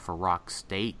that I have for Rock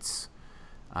States.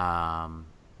 The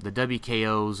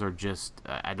WKOs are just,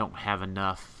 I don't have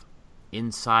enough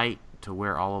insight to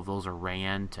where all of those are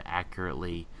ran to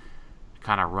accurately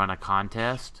kind of run a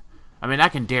contest. I mean, I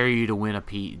can dare you to win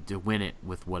it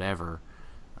with whatever,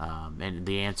 and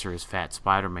the answer is Fat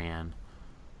Spider-Man.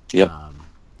 Yep.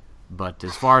 But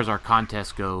as far as our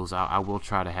contest goes, I will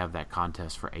try to have that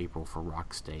contest for April for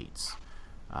Rock States.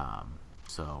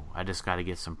 So I just got to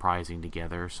get some prizing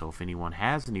together. So if anyone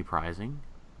has any prizing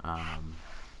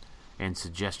and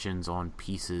suggestions on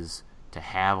pieces to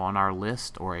have on our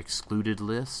list or excluded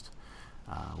list,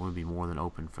 we'll be more than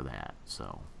open for that.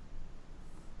 So.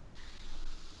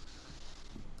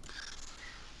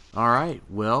 All right.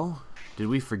 Well, did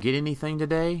we forget anything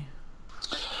today?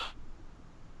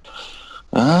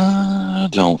 I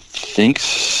don't think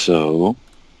so.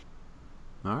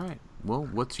 All right. Well,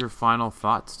 what's your final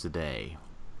thoughts today?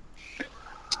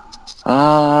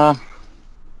 Hell,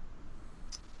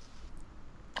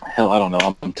 I don't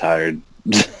know. I'm tired.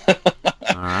 All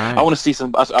right. I want to see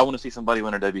somebody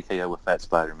win a WKO with Fat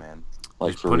Spider-Man.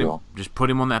 Like, just for real. Just put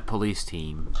him on that police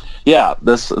team. Yeah,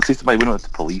 let's see somebody win with the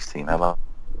police team. How about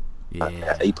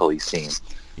Yeah. a police team?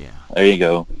 Yeah. There you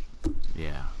go.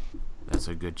 Yeah. That's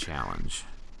a good challenge.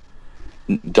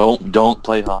 Don't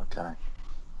play Hawkeye.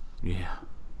 Yeah.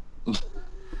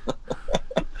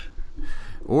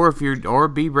 or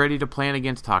be ready to plan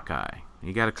against Hawkeye.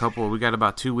 We got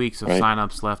about 2 weeks of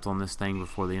sign-ups left on this thing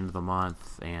before the end of the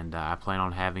month, and I plan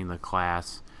on having the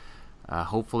class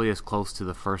hopefully as close to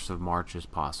the 1st of March as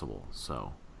possible.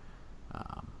 So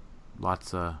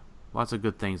lots of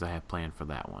good things I have planned for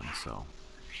that one. So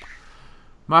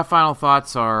my final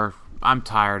thoughts are, I'm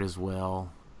tired as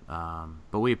well,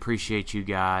 but we appreciate you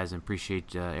guys and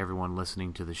appreciate everyone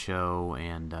listening to the show,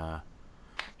 and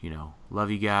love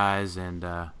you guys, and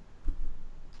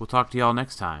we'll talk to y'all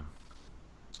next time.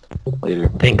 Later.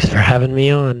 Thanks for having me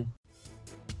on.